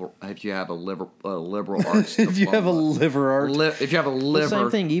 if you have a liberal arts, If you have a diploma, liver art, if you have a the liver same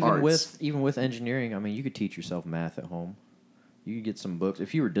thing, arts, even with engineering. I mean, you could teach yourself math at home. You could get some books.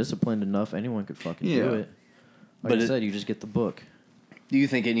 If you were disciplined enough, anyone could fucking do Yeah. it. Like But I it- said, you just get the book. do you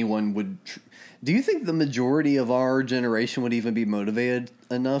think anyone would? Do you think the majority of our generation would even be motivated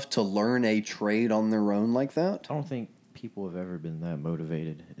enough to learn a trade on their own like that? I don't think people have ever been that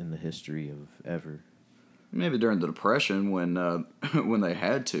motivated in the history of ever. maybe during the Depression when when they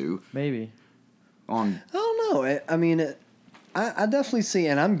had to Maybe. on. I don't know. I mean, I definitely see,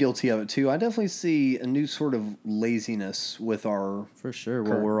 and I'm guilty of it too. I definitely see a new sort of laziness with our. For sure.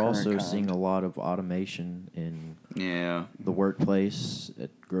 Well, Current- we're current also kind. seeing a lot of automation in Yeah, the workplace, at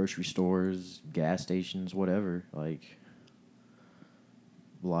grocery stores, gas stations, whatever. Like,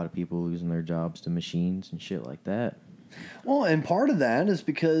 a lot of people losing their jobs to machines and shit like that. Well, and part of that is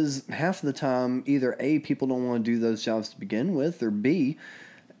because half of the time, either A, people don't want to do those jobs to begin with, or B,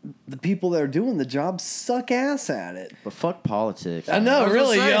 the people that are doing the job suck ass at it. But fuck politics. I know, was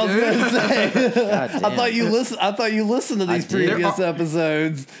really. gonna say, I was dude. gonna say. God I damn. thought you listened to these did. previous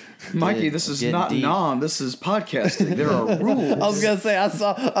episodes. Mikey, Get- this is getting not deep. This is podcasting. There are rules. I was gonna say I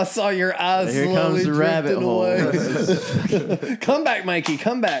saw your eyes Here slowly comes the rabbit drifting hole. away. Come back, Mikey.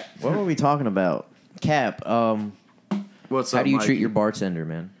 Come back. What were we talking about? Cap, What's how up, do you Mikey? treat your bartender,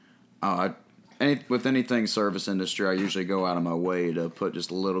 man? With anything service industry, I usually go out of my way to put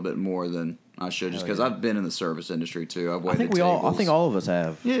just a little bit more than I should, just because I've been in the service industry too. I've I waited think tables. I think all of us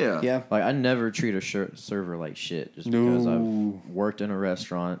have. Yeah. Yeah. Like, I never treat a server like shit just because No. I've worked in a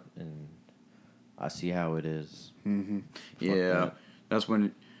restaurant and I see how it is. Yeah. that. That's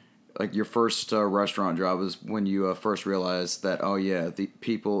when, like, your first restaurant job is when you first realize that, oh, yeah, the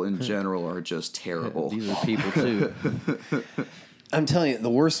people in general are just terrible. These are people too. I'm telling you, the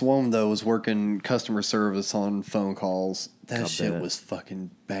worst one though was working customer service on phone calls. That I shit bet. was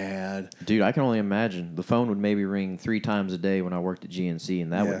fucking bad. Dude, I can only imagine. The phone would maybe ring 3 times a day when I worked at GNC,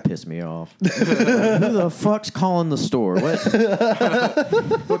 and that Yeah. would piss me off. Who the fuck's calling the store? What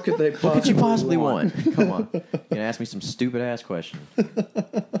What could they could you possibly want? Come on. You gonna ask me some stupid ass questions.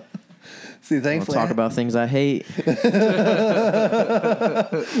 See, We'll thankfully, talk about things I hate.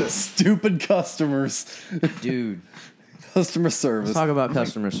 stupid customers, Dude, customer service. let's talk about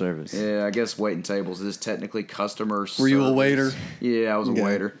customer service. Yeah, I guess waiting tables is technically customer Were you a service. waiter? Yeah, I was a Okay.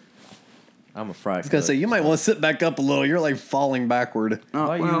 waiter. I'm a fry I was gonna say you might want to sit back up a little. You're like falling backward. Oh,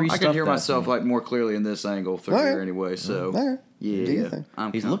 Why you well, I can restuffed hear that myself thing? like more clearly in this angle through All right. here anyway. So All right. Do your yeah, thing.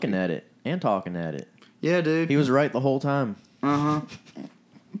 I'm He's comfy. looking at it and talking at it. Yeah, dude. He was right the whole time.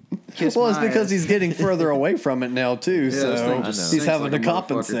 Kiss Well, it's my because ass. he's getting further away from it now too. this So thing just he's stinks having like to a motherfucker,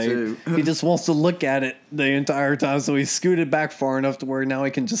 compensate. too. He just wants to look at it the entire time. So he scooted back far enough to where now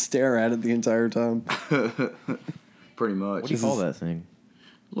he can just stare at it the entire time. Pretty much. What do you call that thing?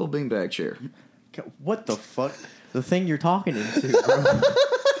 Little beanbag chair. What the fuck? The thing you're talking into, bro.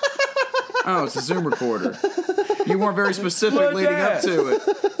 Oh, it's a Zoom recorder. You weren't very specific Look leading up at- to it.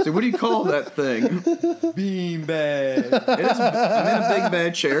 So what do you call that thing? Beanbag. I'm in a big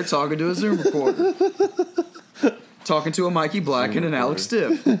bad chair talking to a Zoom recorder. Talking to a Mikey Black and an Alex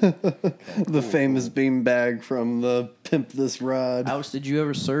Stiff. The famous beanbag from the Pimp This Ride. Alex, did you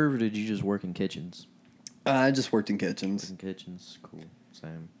ever serve or did you just work in kitchens? I just worked in kitchens. In kitchens, cool.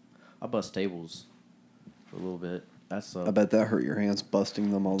 Same. I bust tables for a little bit. That's I bet that hurt your hands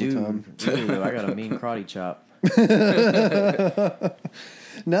busting them all the time. Dude, I got a mean karate chop.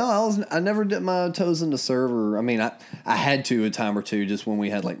 No, I never dipped my toes into server. I mean, I had to a time or two just when we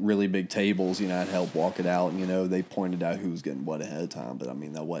had like really big tables. I'd help walk it out, and they pointed out who was getting what ahead of time. But I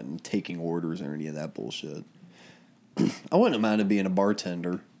mean, that wasn't taking orders or any of that bullshit. I wouldn't have minded being a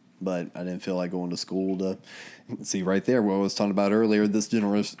bartender, but I didn't feel like going to school to see right there what I was talking about earlier. This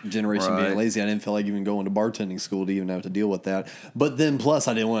generation Right. being lazy, I didn't feel like even going to bartending school to even have to deal with that. But then plus,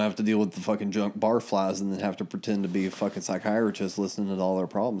 I didn't want to have to deal with the fucking junk bar flies and then have to pretend to be a fucking psychiatrist listening to all their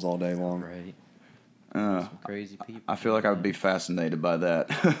problems all day long. Right. Some crazy people. I feel like I would be fascinated by that.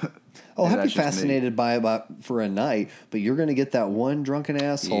 Oh, Maybe I'd be that's just me. fascinated by it for a night, but you're going to get that one drunken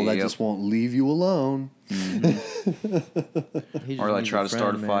asshole that Yep. just won't leave you alone. He just Or like needs try to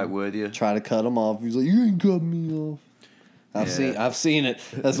start a friend, fight man. with you. Try to cut him off. He's like, you ain't cut me off. I've seen it.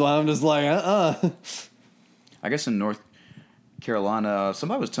 That's why I'm just like, I guess in North Carolina,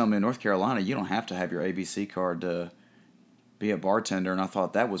 somebody was telling me in North Carolina, you don't have to have your ABC card to be a bartender, and I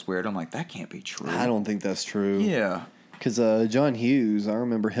thought that was weird. I'm like, that can't be true. I don't think that's true. Yeah. Because John Hughes, I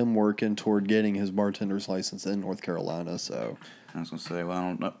remember him working toward getting his bartender's license in North Carolina. So I was gonna say, well, I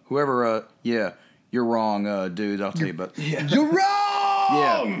don't know. Whoever, yeah, you're wrong, dude. I'll tell you, but yeah, you're wrong.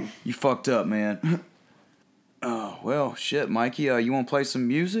 yeah, you fucked up, man. Oh well, shit, Mikey. You want to play some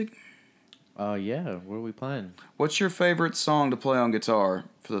music? Yeah. What are we playing What's your favorite song to play on guitar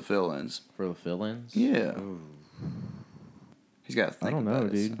for the fill-ins? for the fill-ins? Yeah. He's got to think I don't know, about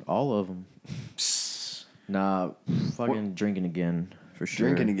it. dude. All of them. Nah, fucking drinking again for sure.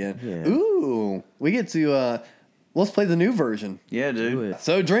 Drinking again. Yeah. Ooh, we get to let's play the new version. Yeah, dude. Do it.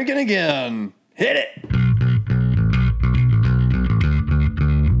 So drinking again. Hit it.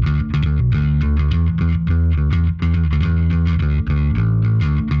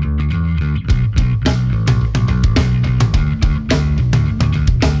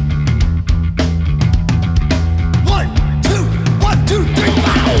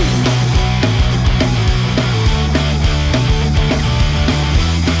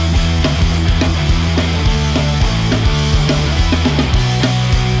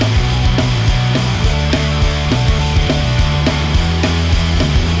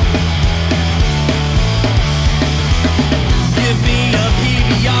 Give me a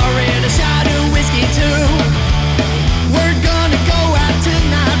PBR and a shot of whiskey too. We're gonna go out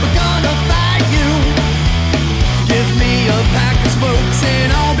tonight, we're gonna fight you. Give me a pack of smokes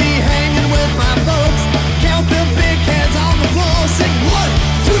and I'll be hanging with my folks. Count the big cans on the floor, sing 1,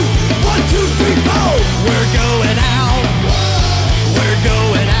 2, 1, 2, 3, 4. We're going out, we're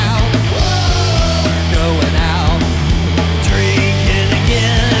going out, we're going out. Drinking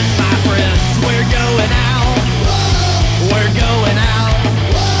again, my friends, we're going out. We're going out.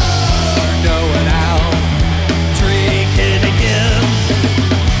 We're going out. Drinking again.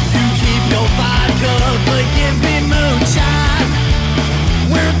 You keep your vodka, but give me moonshine.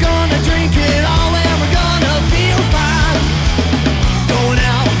 We're gonna drink it all and we're gonna feel fine. Going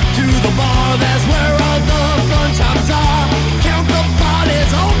out to the bar, that's where all the fun times are. Count the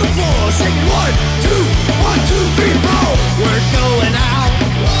bodies on the floor, singing 1, 2, 1, 2, 3, 4. We're going out.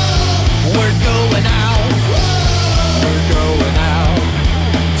 We're going out. We're going out,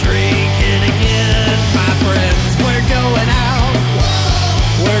 drinking again, my friends. We're going out,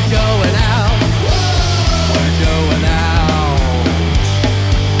 we're going out, we're going out,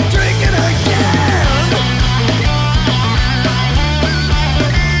 drinking again.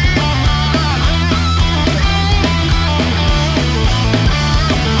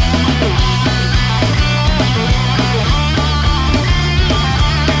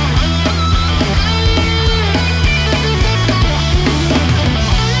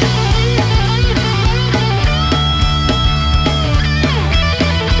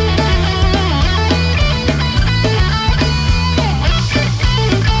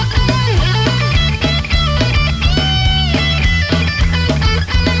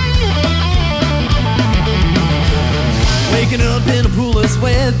 Waking up in a pool of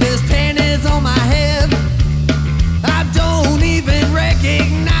sweat, there's panties on my head. I don't even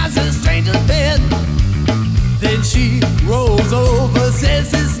recognize a stranger's bed. Then she rolls over,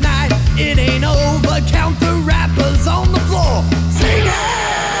 says it's night, it ain't over. Count the rappers on the floor, sing it!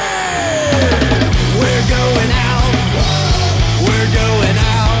 We're going out, we're going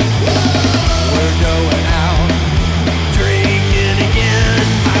out, we're going out. Drinking again,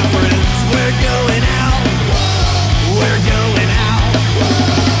 my friends, we're going out. We're going out.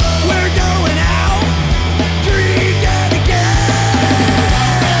 We're going out. Drinking again.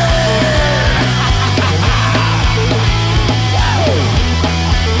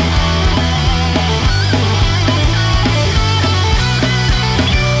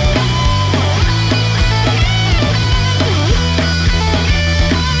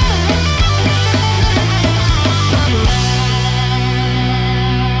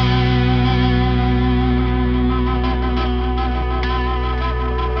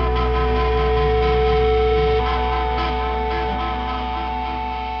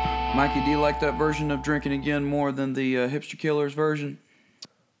 Mikey, do you like that version of Drinking Again more than the Hipster Killers version?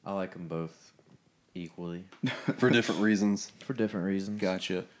 I like them both equally For different reasons. for different reasons.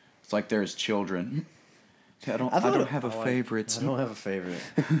 Gotcha. It's like there's children. I don't thought have it- a favorite. I don't have a favorite.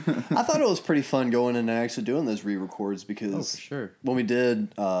 I thought it was pretty fun going in and actually doing those re-records because Oh, for sure. when we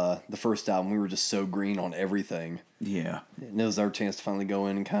did the first album, we were just so green on everything. Yeah. And it was our chance to finally go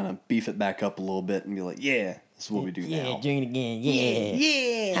in and kind of beef it back up a little bit and be like, yeah, this is what we do now. doing it again.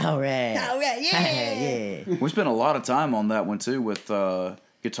 Yeah. All right. Yeah. We spent a lot of time on that one too with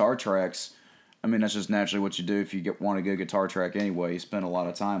guitar tracks. I mean, that's just naturally what you do if you want a good guitar track anyway. You spend a lot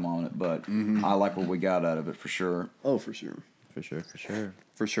of time on it, but I like what we got out of it for sure. Oh, for sure. For sure.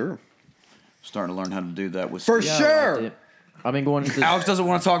 For sure. Starting to learn how to do that with For Steve. Yeah, I sure. liked it. I've been going to this. Alex doesn't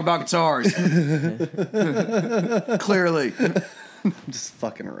want to talk about guitars. Clearly. Just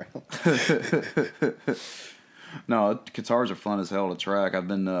fucking around. No, guitars are fun as hell to track. I've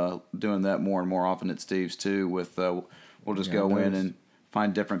been doing that more and more often at Steve's too. With we'll just Yeah, go I in noticed. and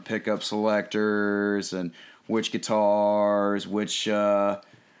find different pickup selectors and which guitars, which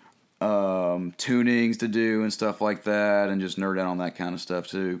tunings to do and stuff like that, and just nerd out on that kind of stuff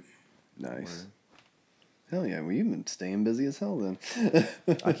too. Nice. Hell yeah, well, you've been staying busy as hell then.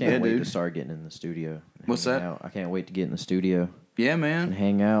 I can't Yeah, wait dude. to start getting in the studio. and What's hanging that? out. I can't wait to get in the studio Yeah, and man,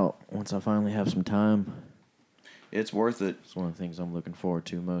 hang out once I finally have some time. it's worth it. It's one of the things I'm looking forward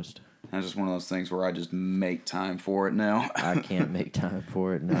to most. That's just one of those things where I just make time for it now. I can't make time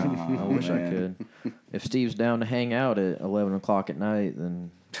for it now. I wish I man. could. If Steve's down to hang out at 11 o'clock at night,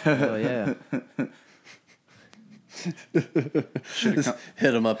 then hell yeah. Just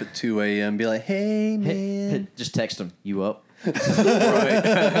hit him up at 2 a.m. Be like, hey, man. Just text him. You up?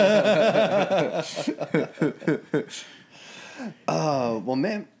 Well,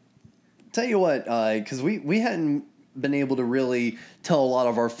 man, tell you what, because we hadn't been able to really tell a lot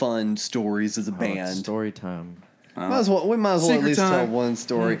of our fun stories as a Oh, it's band. story time. We might as well at Secret least tell time. one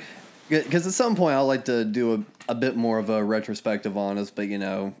story. Because at some point, I'd like to do a bit more of a retrospective on us, but,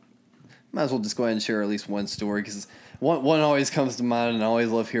 might as well just go ahead and share at least one story, because one always comes to mind, and I always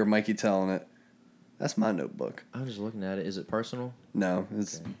love hearing Mikey telling it. That's my notebook. I'm just looking at it. Is it personal? No,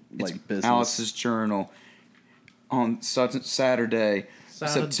 it's like business. Alice's journal on such Saturday,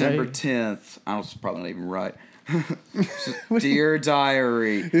 September 10th. I was probably not even right. Dear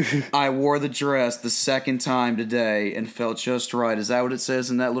diary, I wore the dress the second time today and felt just right. Is that what it says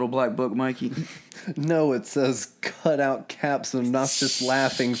in that little black book, Mikey? No, it says cut out caps and not just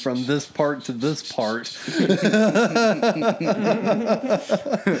laughing from this part to this part.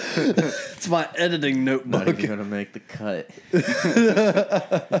 It's my editing Not notebook. even gonna make the cut.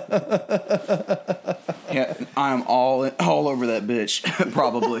 Yeah, I am all over that bitch,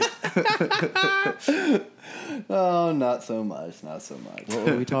 probably. Oh, not so much, not so much. What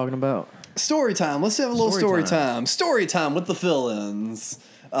were we talking about? Story time. Let's have a little story Story time. time. Story time with the fill-ins.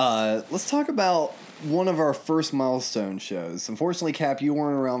 Let's talk about one of our first milestone shows. Unfortunately, Cap, you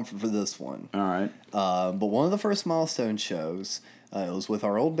weren't around for this one. All right. But one of the first milestone shows, it was with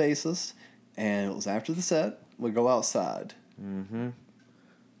our old bassist, and it was after the set. We go outside. Mm-hmm.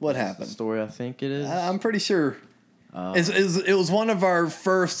 What The happened? story I think it is. I'm pretty sure. It was one of our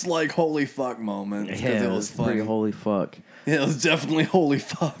first holy fuck moments because yeah, it was funny. pretty holy fuck. Yeah, it was definitely holy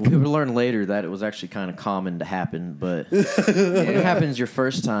fuck. We would learn later that it was actually kind of common to happen, but when it happens your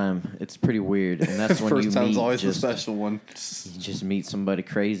first time, it's pretty weird, and that's when you First time's meet always the just, special one. you just meet somebody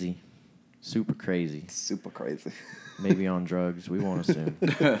crazy, super crazy, Super crazy. maybe on drugs. We won't assume.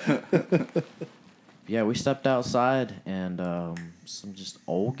 Yeah, we stepped outside, and some just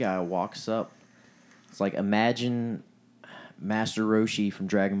old guy walks up. It's like, imagine Master Roshi from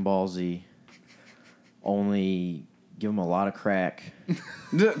Dragon Ball Z, only give him a lot of crack.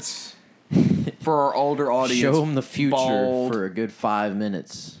 That's for our older audience. Show him the future bald. for a good 5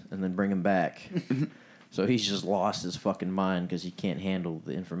 minutes, and then bring him back. So he's just lost his fucking mind because he can't handle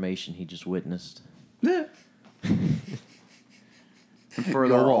the information he just witnessed. Yeah. And for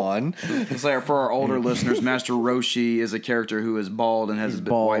Go on. It's like for our older listeners, Master Roshi is a character who is bald and has He's a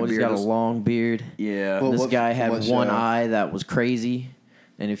bit white bald. He's beard. got a long beard. Yeah. Well, This what- guy had what one show? eye that was crazy.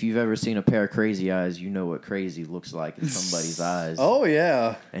 And if you've ever seen a pair of crazy eyes, you know what crazy looks like in somebody's eyes. Oh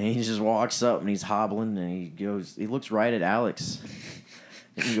yeah. And he just walks up and he's hobbling and he looks right at Alex.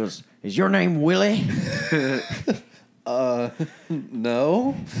 And he goes, "Is your name Willie?"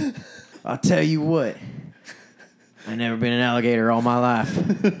 No. I'll tell you what. I never been an alligator all my life.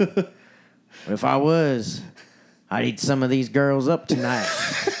 But if I was, I'd eat some of these girls up tonight.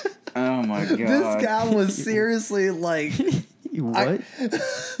 Oh my god. This guy was seriously like. What?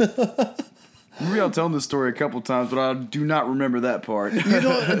 Maybe I'll tell this story a couple times, but I do not remember that part. You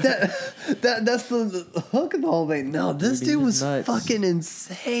know that's the hook of the whole thing. No, this Dude, dude he's was nuts. fucking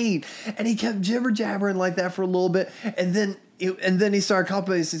insane, and he kept jibber jabbering like that for a little bit, and then and then he started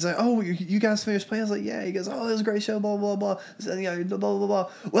complimenting us. He's like, "Oh, you guys finished playing?" I was like, "Yeah." He goes, "Oh, it was a great show." Blah blah blah. So, yeah, blah blah blah.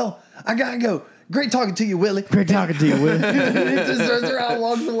 Well, I gotta go. Great talking to you, Willie. Great talking to you, Will. He just turns around,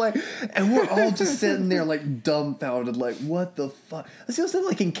 walks away, and we're all just sitting there like dumbfounded, like, "What the fuck?" I was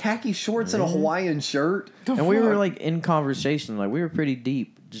like in khaki shorts and a Hawaiian shirt. And we were like in conversation, like we were pretty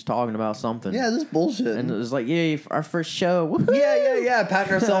deep, just talking about something. Yeah, this bullshit. And it was like, yeah, our first show. Woo-hoo! Yeah.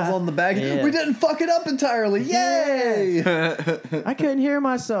 Patting ourselves on the back. Yeah. We didn't fuck it up entirely. Yay! I couldn't hear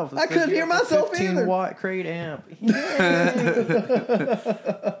myself. I couldn't hear myself 15 either. watt crate amp. Yay!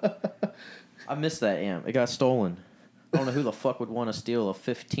 I missed that amp. It got stolen. I don't know who the fuck would want to steal a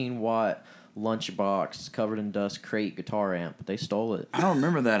 15 watt lunchbox covered in dust crate guitar amp, but they stole it. I don't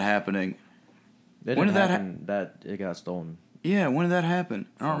remember that happening. It When didn't did that happen that it got stolen. Yeah, when did that happen?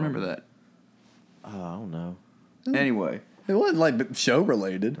 I don't remember that. I don't know. Anyway. It wasn't like show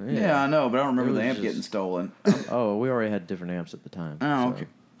related. Yeah, I know, but I don't remember It the was amp just- getting stolen. Oh, we already had different amps at the time. Oh, so. okay.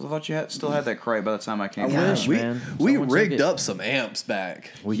 I thought you still had that crate by the time I came. I down. wish, man. We Someone took rigged it. up some amps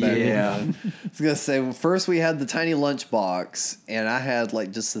back. We back did. Yeah. then. I was gonna say, well, first we had the tiny lunchbox, and I had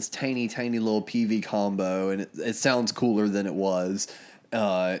like just this tiny little PV combo, and it sounds cooler than it was.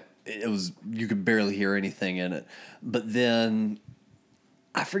 It was, you could barely hear anything in it. But then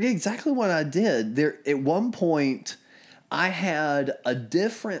I forget exactly what I did. There at one point I had a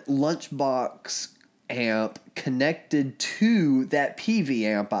different lunchbox amp connected to that PV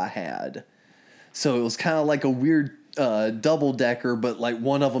amp I had. So it was kind of like a weird double decker, but like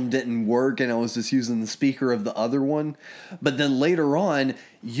one of them didn't work and I was just using the speaker of the other one. But then later on,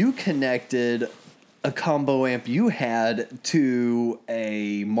 you connected a combo amp you had to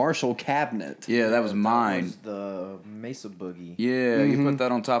a Marshall cabinet. Yeah, that was mine. Was the Mesa Boogie. Yeah, you put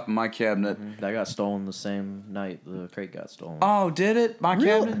that on top of my cabinet. That got stolen the same night the crate got stolen. Oh, did it? My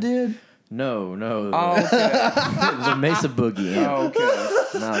cabinet did? No. Oh, okay. It was a Mesa Boogie amp. Oh,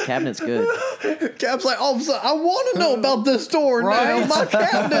 okay. No, the cabinet's good. Cap's like, all of a sudden, I want to know about this store now. Right? My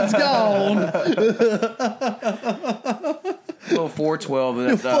cabinet's gone. Little 412.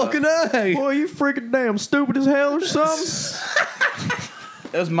 You fucking A. Boy, you freaking damn stupid as hell or something.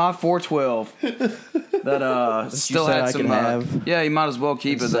 It was my 412 that still said had I some. can have Yeah, you might as well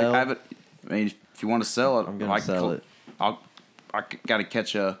keep it. and Like, sell. I have it. I mean, if you want to sell it, I'm gonna sell it. I got to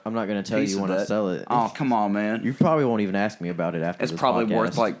catch a. I'm not going to tell piece you of when I that. sell it. Oh, come on, man! You probably won't even ask me about it after It's this probably podcast.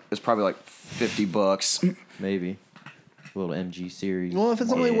 worth like $50. Maybe. A little MG series. Well, if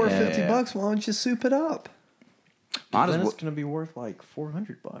it's only worth Yeah. $50, why don't you soup it up? Might as then well. it's going to be worth like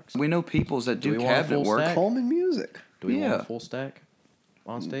 $400. We know peoples that do we want a cabinet full work. stack? Coleman Music. Do we want Yeah. a full stack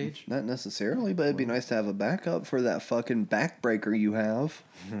on stage? Not necessarily, but it'd be nice to have a backup for that fucking backbreaker you have.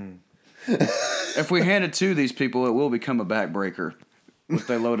 If we hand it to these people, it will become a backbreaker. If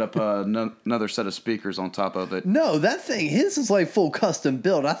they load up another set of speakers on top of it. No, that thing, his is like full custom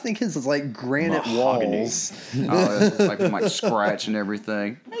built. I think his is like granite Mahogany. walls. Oh, it's like from like scratch and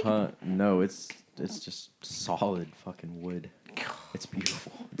everything. No, it's just solid fucking wood. It's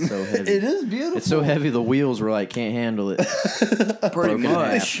beautiful. It's so heavy. It is beautiful. It's so heavy the wheels were like can't handle it. Pretty They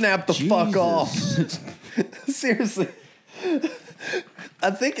much. snapped the fuck off. Jesus. Seriously. I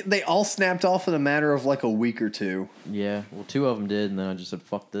think they all snapped off in a matter of like a week or two. Yeah, well, 2 of them did, and then I just said,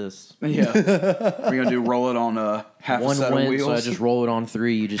 "Fuck this." Yeah. We're going to do roll it on half a One set went, of wheels. so I just roll it on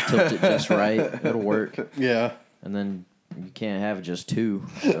 3. You just tilt it just right. It'll work. Yeah. And then you can't have just 2.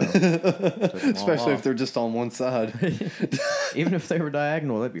 So took 'em all Especially if off. they're just on one side. Even if they were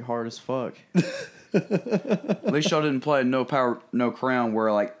diagonal, that'd be hard as fuck. At least y'all didn't play No Power, No Crown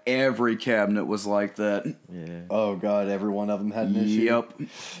where like every cabinet was like that. Yeah. Oh, God, every one of them had an issue. Yep.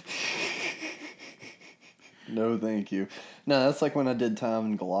 No, thank you. No, that's like when I did Time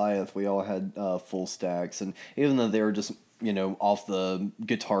and Goliath. We all had full stacks, and even though they were just off the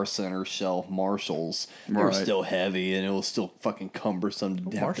Guitar Center shelf Marshalls, they were Right. still heavy, and it was still fucking cumbersome to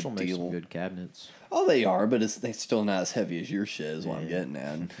have Marshall to makes deal. some good cabinets. Oh, they are, but they're still not as heavy as your shit. Is what I'm getting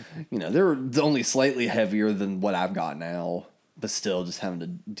at. And, they're only slightly heavier than what I've got now, but still, just having to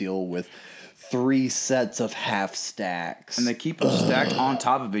deal with 3 sets of half stacks. And they keep them stacked on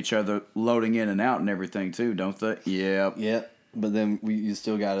top of each other, loading in and out and everything too, don't they? Yep. Yep, but then you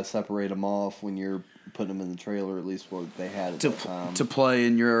still got to separate them off when you're putting them in the trailer. At least what they had at the time. To play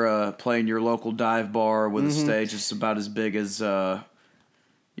in your local dive bar with a stage that's about as big as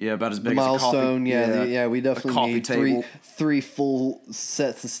about as big Milestone, as a coffee. we a definitely coffee need table. three full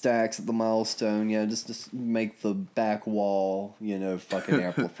sets of stacks at the Milestone. Yeah, just to make the back wall, fucking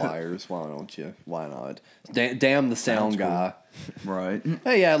amplifiers. Why don't you? Why not? Damn the sound guy. Right.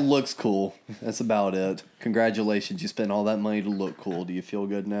 Hey, yeah, it looks cool. That's about it. Congratulations, you spent all that money to look cool. Do you feel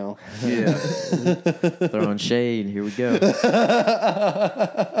good now? Yeah. Throwing shade. Here we go.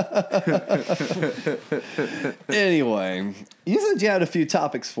 Anyway, you said you had a few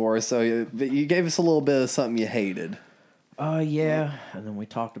topics for us, so you gave us a little bit of something you hated. Yeah. And then we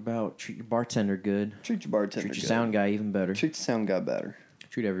talked about treat your bartender good. Treat your bartender Treat your good. sound guy even better. Treat your sound guy better.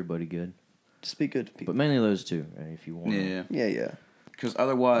 Treat everybody good. Just be good to people. But mainly those two, if you want. Yeah. Yeah. Because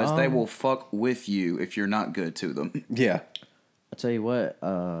otherwise, they will fuck with you if you're not good to them. Yeah. I'll tell you what,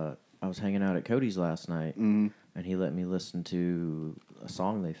 I was hanging out at Cody's last night, and he let me listen to a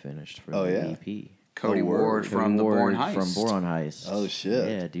song they finished for Oh, the yeah. EP. Cody Oh, word. Ward Cody from the Ward Bourne Heist. From Boron Heist. Oh, shit.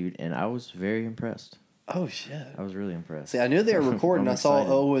 Yeah, dude. And I was very impressed. Oh, shit. I was really impressed. See, I knew they were recording. I'm I saw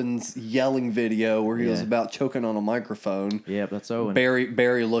excited. Owen's yelling video where he was Yeah. about choking on a microphone. Yep, that's Owen.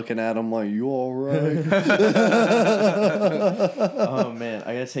 Barry looking at him like, you all right? Oh, man.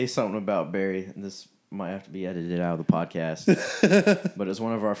 I got to say something about Barry. And this might have to be edited out of the podcast. But it was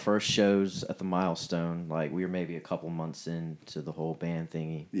one of our first shows at the Milestone. Like, we were maybe a couple months into the whole band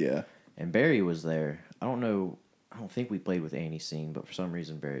thingy. Yeah. And Barry was there. I don't think we played with Annie Scene, but for some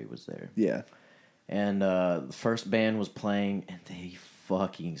reason Barry was there. Yeah. And the first band was playing, and they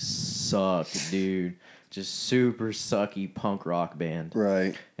fucking sucked, dude. Just super sucky punk rock band.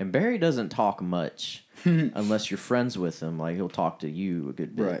 Right. And Barry doesn't talk much unless you're friends with him. Like, he'll talk to you a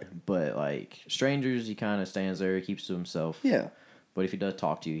good bit. Right. But, like, strangers, he kind of stands there, he keeps to himself. Yeah. But if he does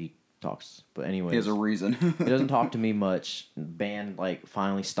talk to you, he talks. But anyways, He has a reason. he doesn't talk to me much. Band, like,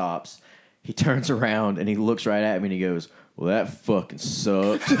 finally stops. He turns around, and he looks right at me, and he goes, well, that fucking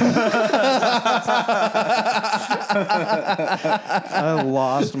sucked. I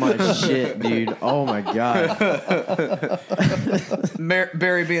lost my shit, dude. Oh, my God.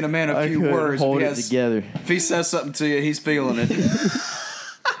 Barry being a man of I few couldn't words. hold if it together. If he says something to you, he's feeling it.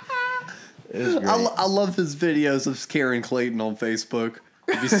 It was great. I love his videos of Karen Clayton on Facebook.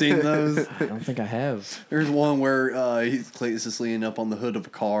 Have you seen those? I don't think I have. There's one where Clayton's just leaning up on the hood of a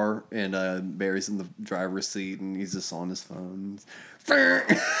car, and Barry's in the driver's seat, and he's just on his phone.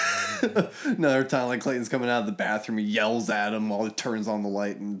 Another time, like Clayton's coming out of the bathroom, he yells at him while he turns on the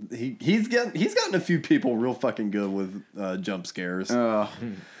light, and he's gotten a few people real fucking good with jump scares.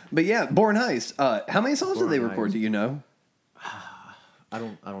 But yeah, Bourne Heist. How many songs did they record? Heist. Do you know? I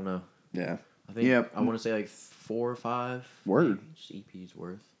don't know. Yeah. I think Yep. I want to say like 4 or 5. Word. EP's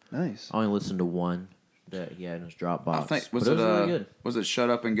worth. Nice. I only listened to one that he had in his Dropbox. I think but it was really good. Was it Shut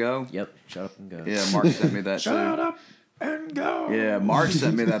Up and Go? Yep. Shut up and go. Yeah, Mark sent me that too. up and go. Yeah, Mark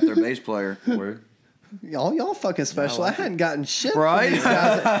sent me that. Their bass player. Word. Y'all fucking special. I like hadn't gotten shit Right? from these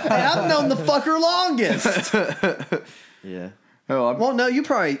guys. Hey, I've known the fucker longest. Yeah. Oh, Well, no, you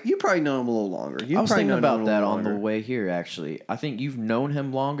probably know him a little longer. You I was probably thinking known him about a that little on the longer. way here, actually. I think you've known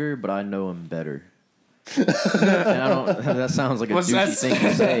him longer, but I know him better. And I don't. That sounds like a douchey thing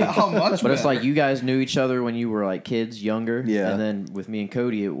to say. How much? But it's like you guys knew each other when you were like kids, younger. Yeah. And then with me and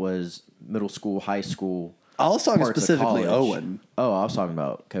Cody, it was middle school, high school. I was talking parts of specifically college. Owen. Oh, I was talking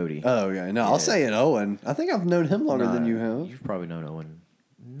about Cody. Oh, okay. No, I'll say it, Owen. I think I've known him longer than you have. You've probably known Owen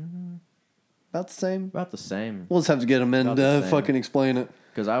About the same. about the same. We'll just have to get him in About the to same. fucking explain it.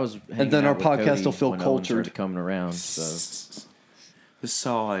 Because I was hanging then our out with podcast Cody will feel when Owen cultured. started coming around. So the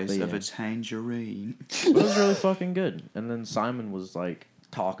size But of yeah. Mm-hmm. a tangerine. it was really fucking good. And then Simon was like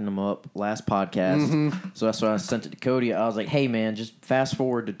talking him up last podcast. Mm-hmm. So that's why I sent it to Cody. I was like, hey, man, just fast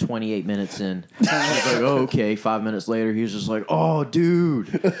forward to 28 minutes in. He was like, oh, okay. 5 minutes later, he was just like, oh,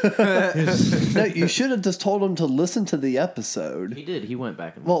 dude. No, you should have just told him to listen to the episode. He did. He went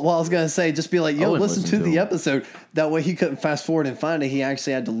back and Well, I was going to say, just be like, yo, Owen listen to listened to the him. episode. That way he couldn't fast forward and find it. He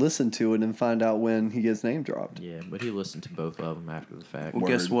actually had to listen to it and find out when he gets name dropped. Yeah, but he listened to both of them after the fact. Well,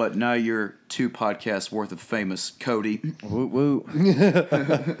 guess what? Now you're 2 podcasts worth of famous, Cody. Woo woo. You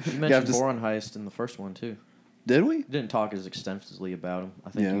mentioned to- Boron Heist in the first one, too. Did we? Didn't talk as extensively about him.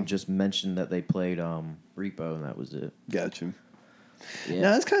 I think Yeah. you just mentioned that they played Repo, and that was it. Gotcha. Yeah.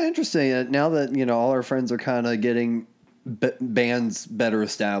 Now, it's kind of interesting. Now that, all our friends are kind of getting bands better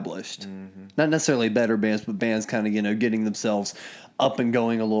established. Mm-hmm. Not necessarily better bands, but bands kind of, getting themselves up and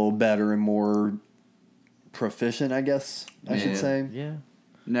going a little better and more proficient, I guess I should Yeah. say. Yeah.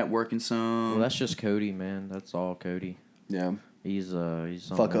 Networking some. Well, that's just Cody, man. That's all Cody. Yeah. He's something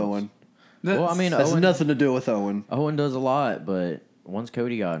Fuck else. Owen. Well, I mean, That's Owen, nothing to do with Owen. Owen does a lot, but once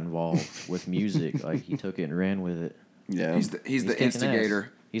Cody got involved with music, like he took it and ran with it. Yeah. He's the kicking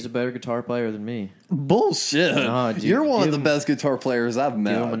instigator. He's a better guitar player than me. Bullshit. Nah, dude, You're one of give the him- best guitar players I've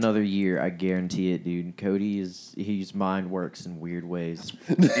met. Give him another year, I guarantee it, dude. Cody his mind works in weird ways.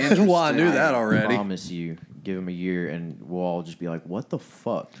 Well, I knew that I already. promise you. Give him a year, and we'll all just be like, "What the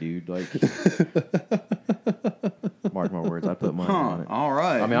fuck, dude?" Like, mark my words, I put money on it. All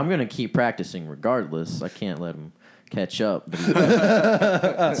right. I mean, I'm gonna keep practicing regardless. I can't let him catch up. But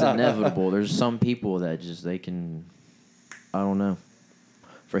it's inevitable. There's some people that just they can. I don't know.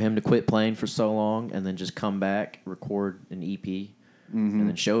 For him to quit playing for so long and then just come back, record an EP, and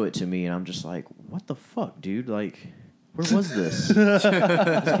then show it to me, and I'm just like, what the fuck, dude? Like, where was this? This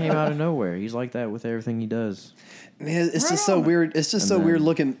came out of nowhere. He's like that with everything he does. Man, it's just so weird. It's just so then-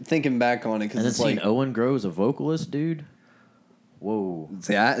 weird thinking back on it And because then it's seeing like, Owen grow as a vocalist, dude. Whoa.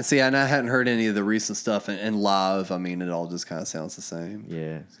 and I hadn't heard any of the recent stuff and live. I mean, it all just kind of sounds the same.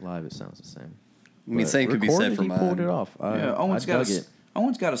 Yeah, it's live. It sounds the same. I mean, But same could be said recorded, for he mine. pulled it off. yeah, Owen's I got dug a, it.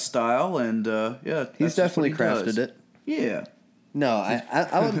 Owen's got a style, and yeah, He's definitely crafted it. Yeah. No,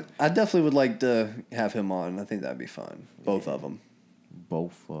 I definitely would like to have him on. I think that'd be fun. Both of them.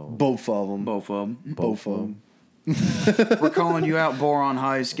 Both of them. Both of them. Both of them. Both of them. We're calling you out, Boron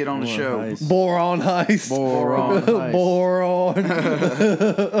Heist. Get on the show. Heist. Boron heist. Boron heist. Boron.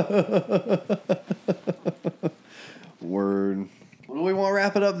 Word. Well, do we want to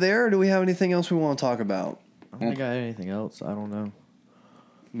wrap it up there, or do we have anything else we want to talk about? I don't think I had anything else. I don't know.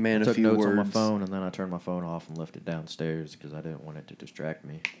 Man, I a took few notes words. on my phone, and then I turned my phone off and left it downstairs because I didn't want it to distract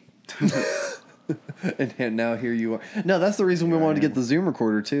me. And now here you are. No, that's the reason we wanted to get the Zoom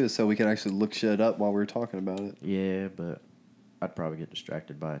recorder too, so we could actually look shit up while we were talking about it. Yeah, but I'd probably get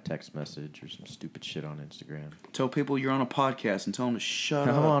distracted by a text message or some stupid shit on Instagram. Tell people you're on a podcast and tell them to shut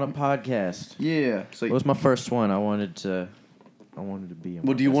I'm up. on a podcast. Yeah. So It was my first one. I wanted to be.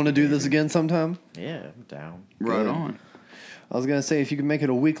 Well, do you want to do this again sometime? Yeah, I'm down. right Good. on. I was gonna say if you could make it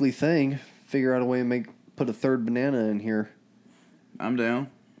a weekly thing, figure out a way to put a third banana in here. I'm down.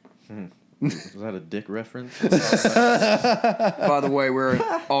 Was that a dick reference? By the way, we're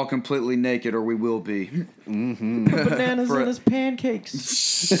all completely naked, or we will be. Bananas For in a- his pancakes.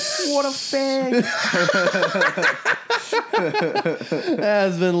 What a fag.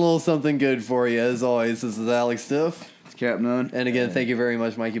 That's been a little something good for you, as always. This is Alex Stiff. It's Cap Nunn. And again, thank you very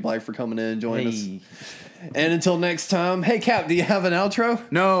much, Mikey Black, for coming in and joining us. Hey. And until next time, hey, Cap, do you have an outro?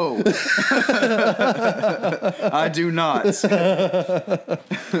 No. I do not.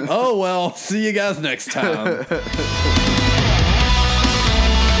 Oh, well, see you guys next time.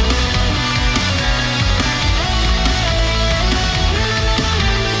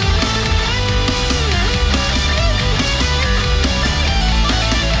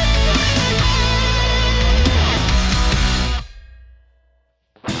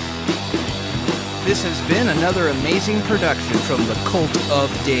 This has been another amazing production from the Cult of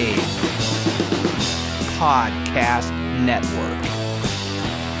Dave Podcast Network.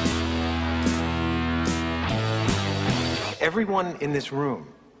 Everyone in this room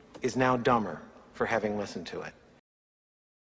is now dumber for having listened to it.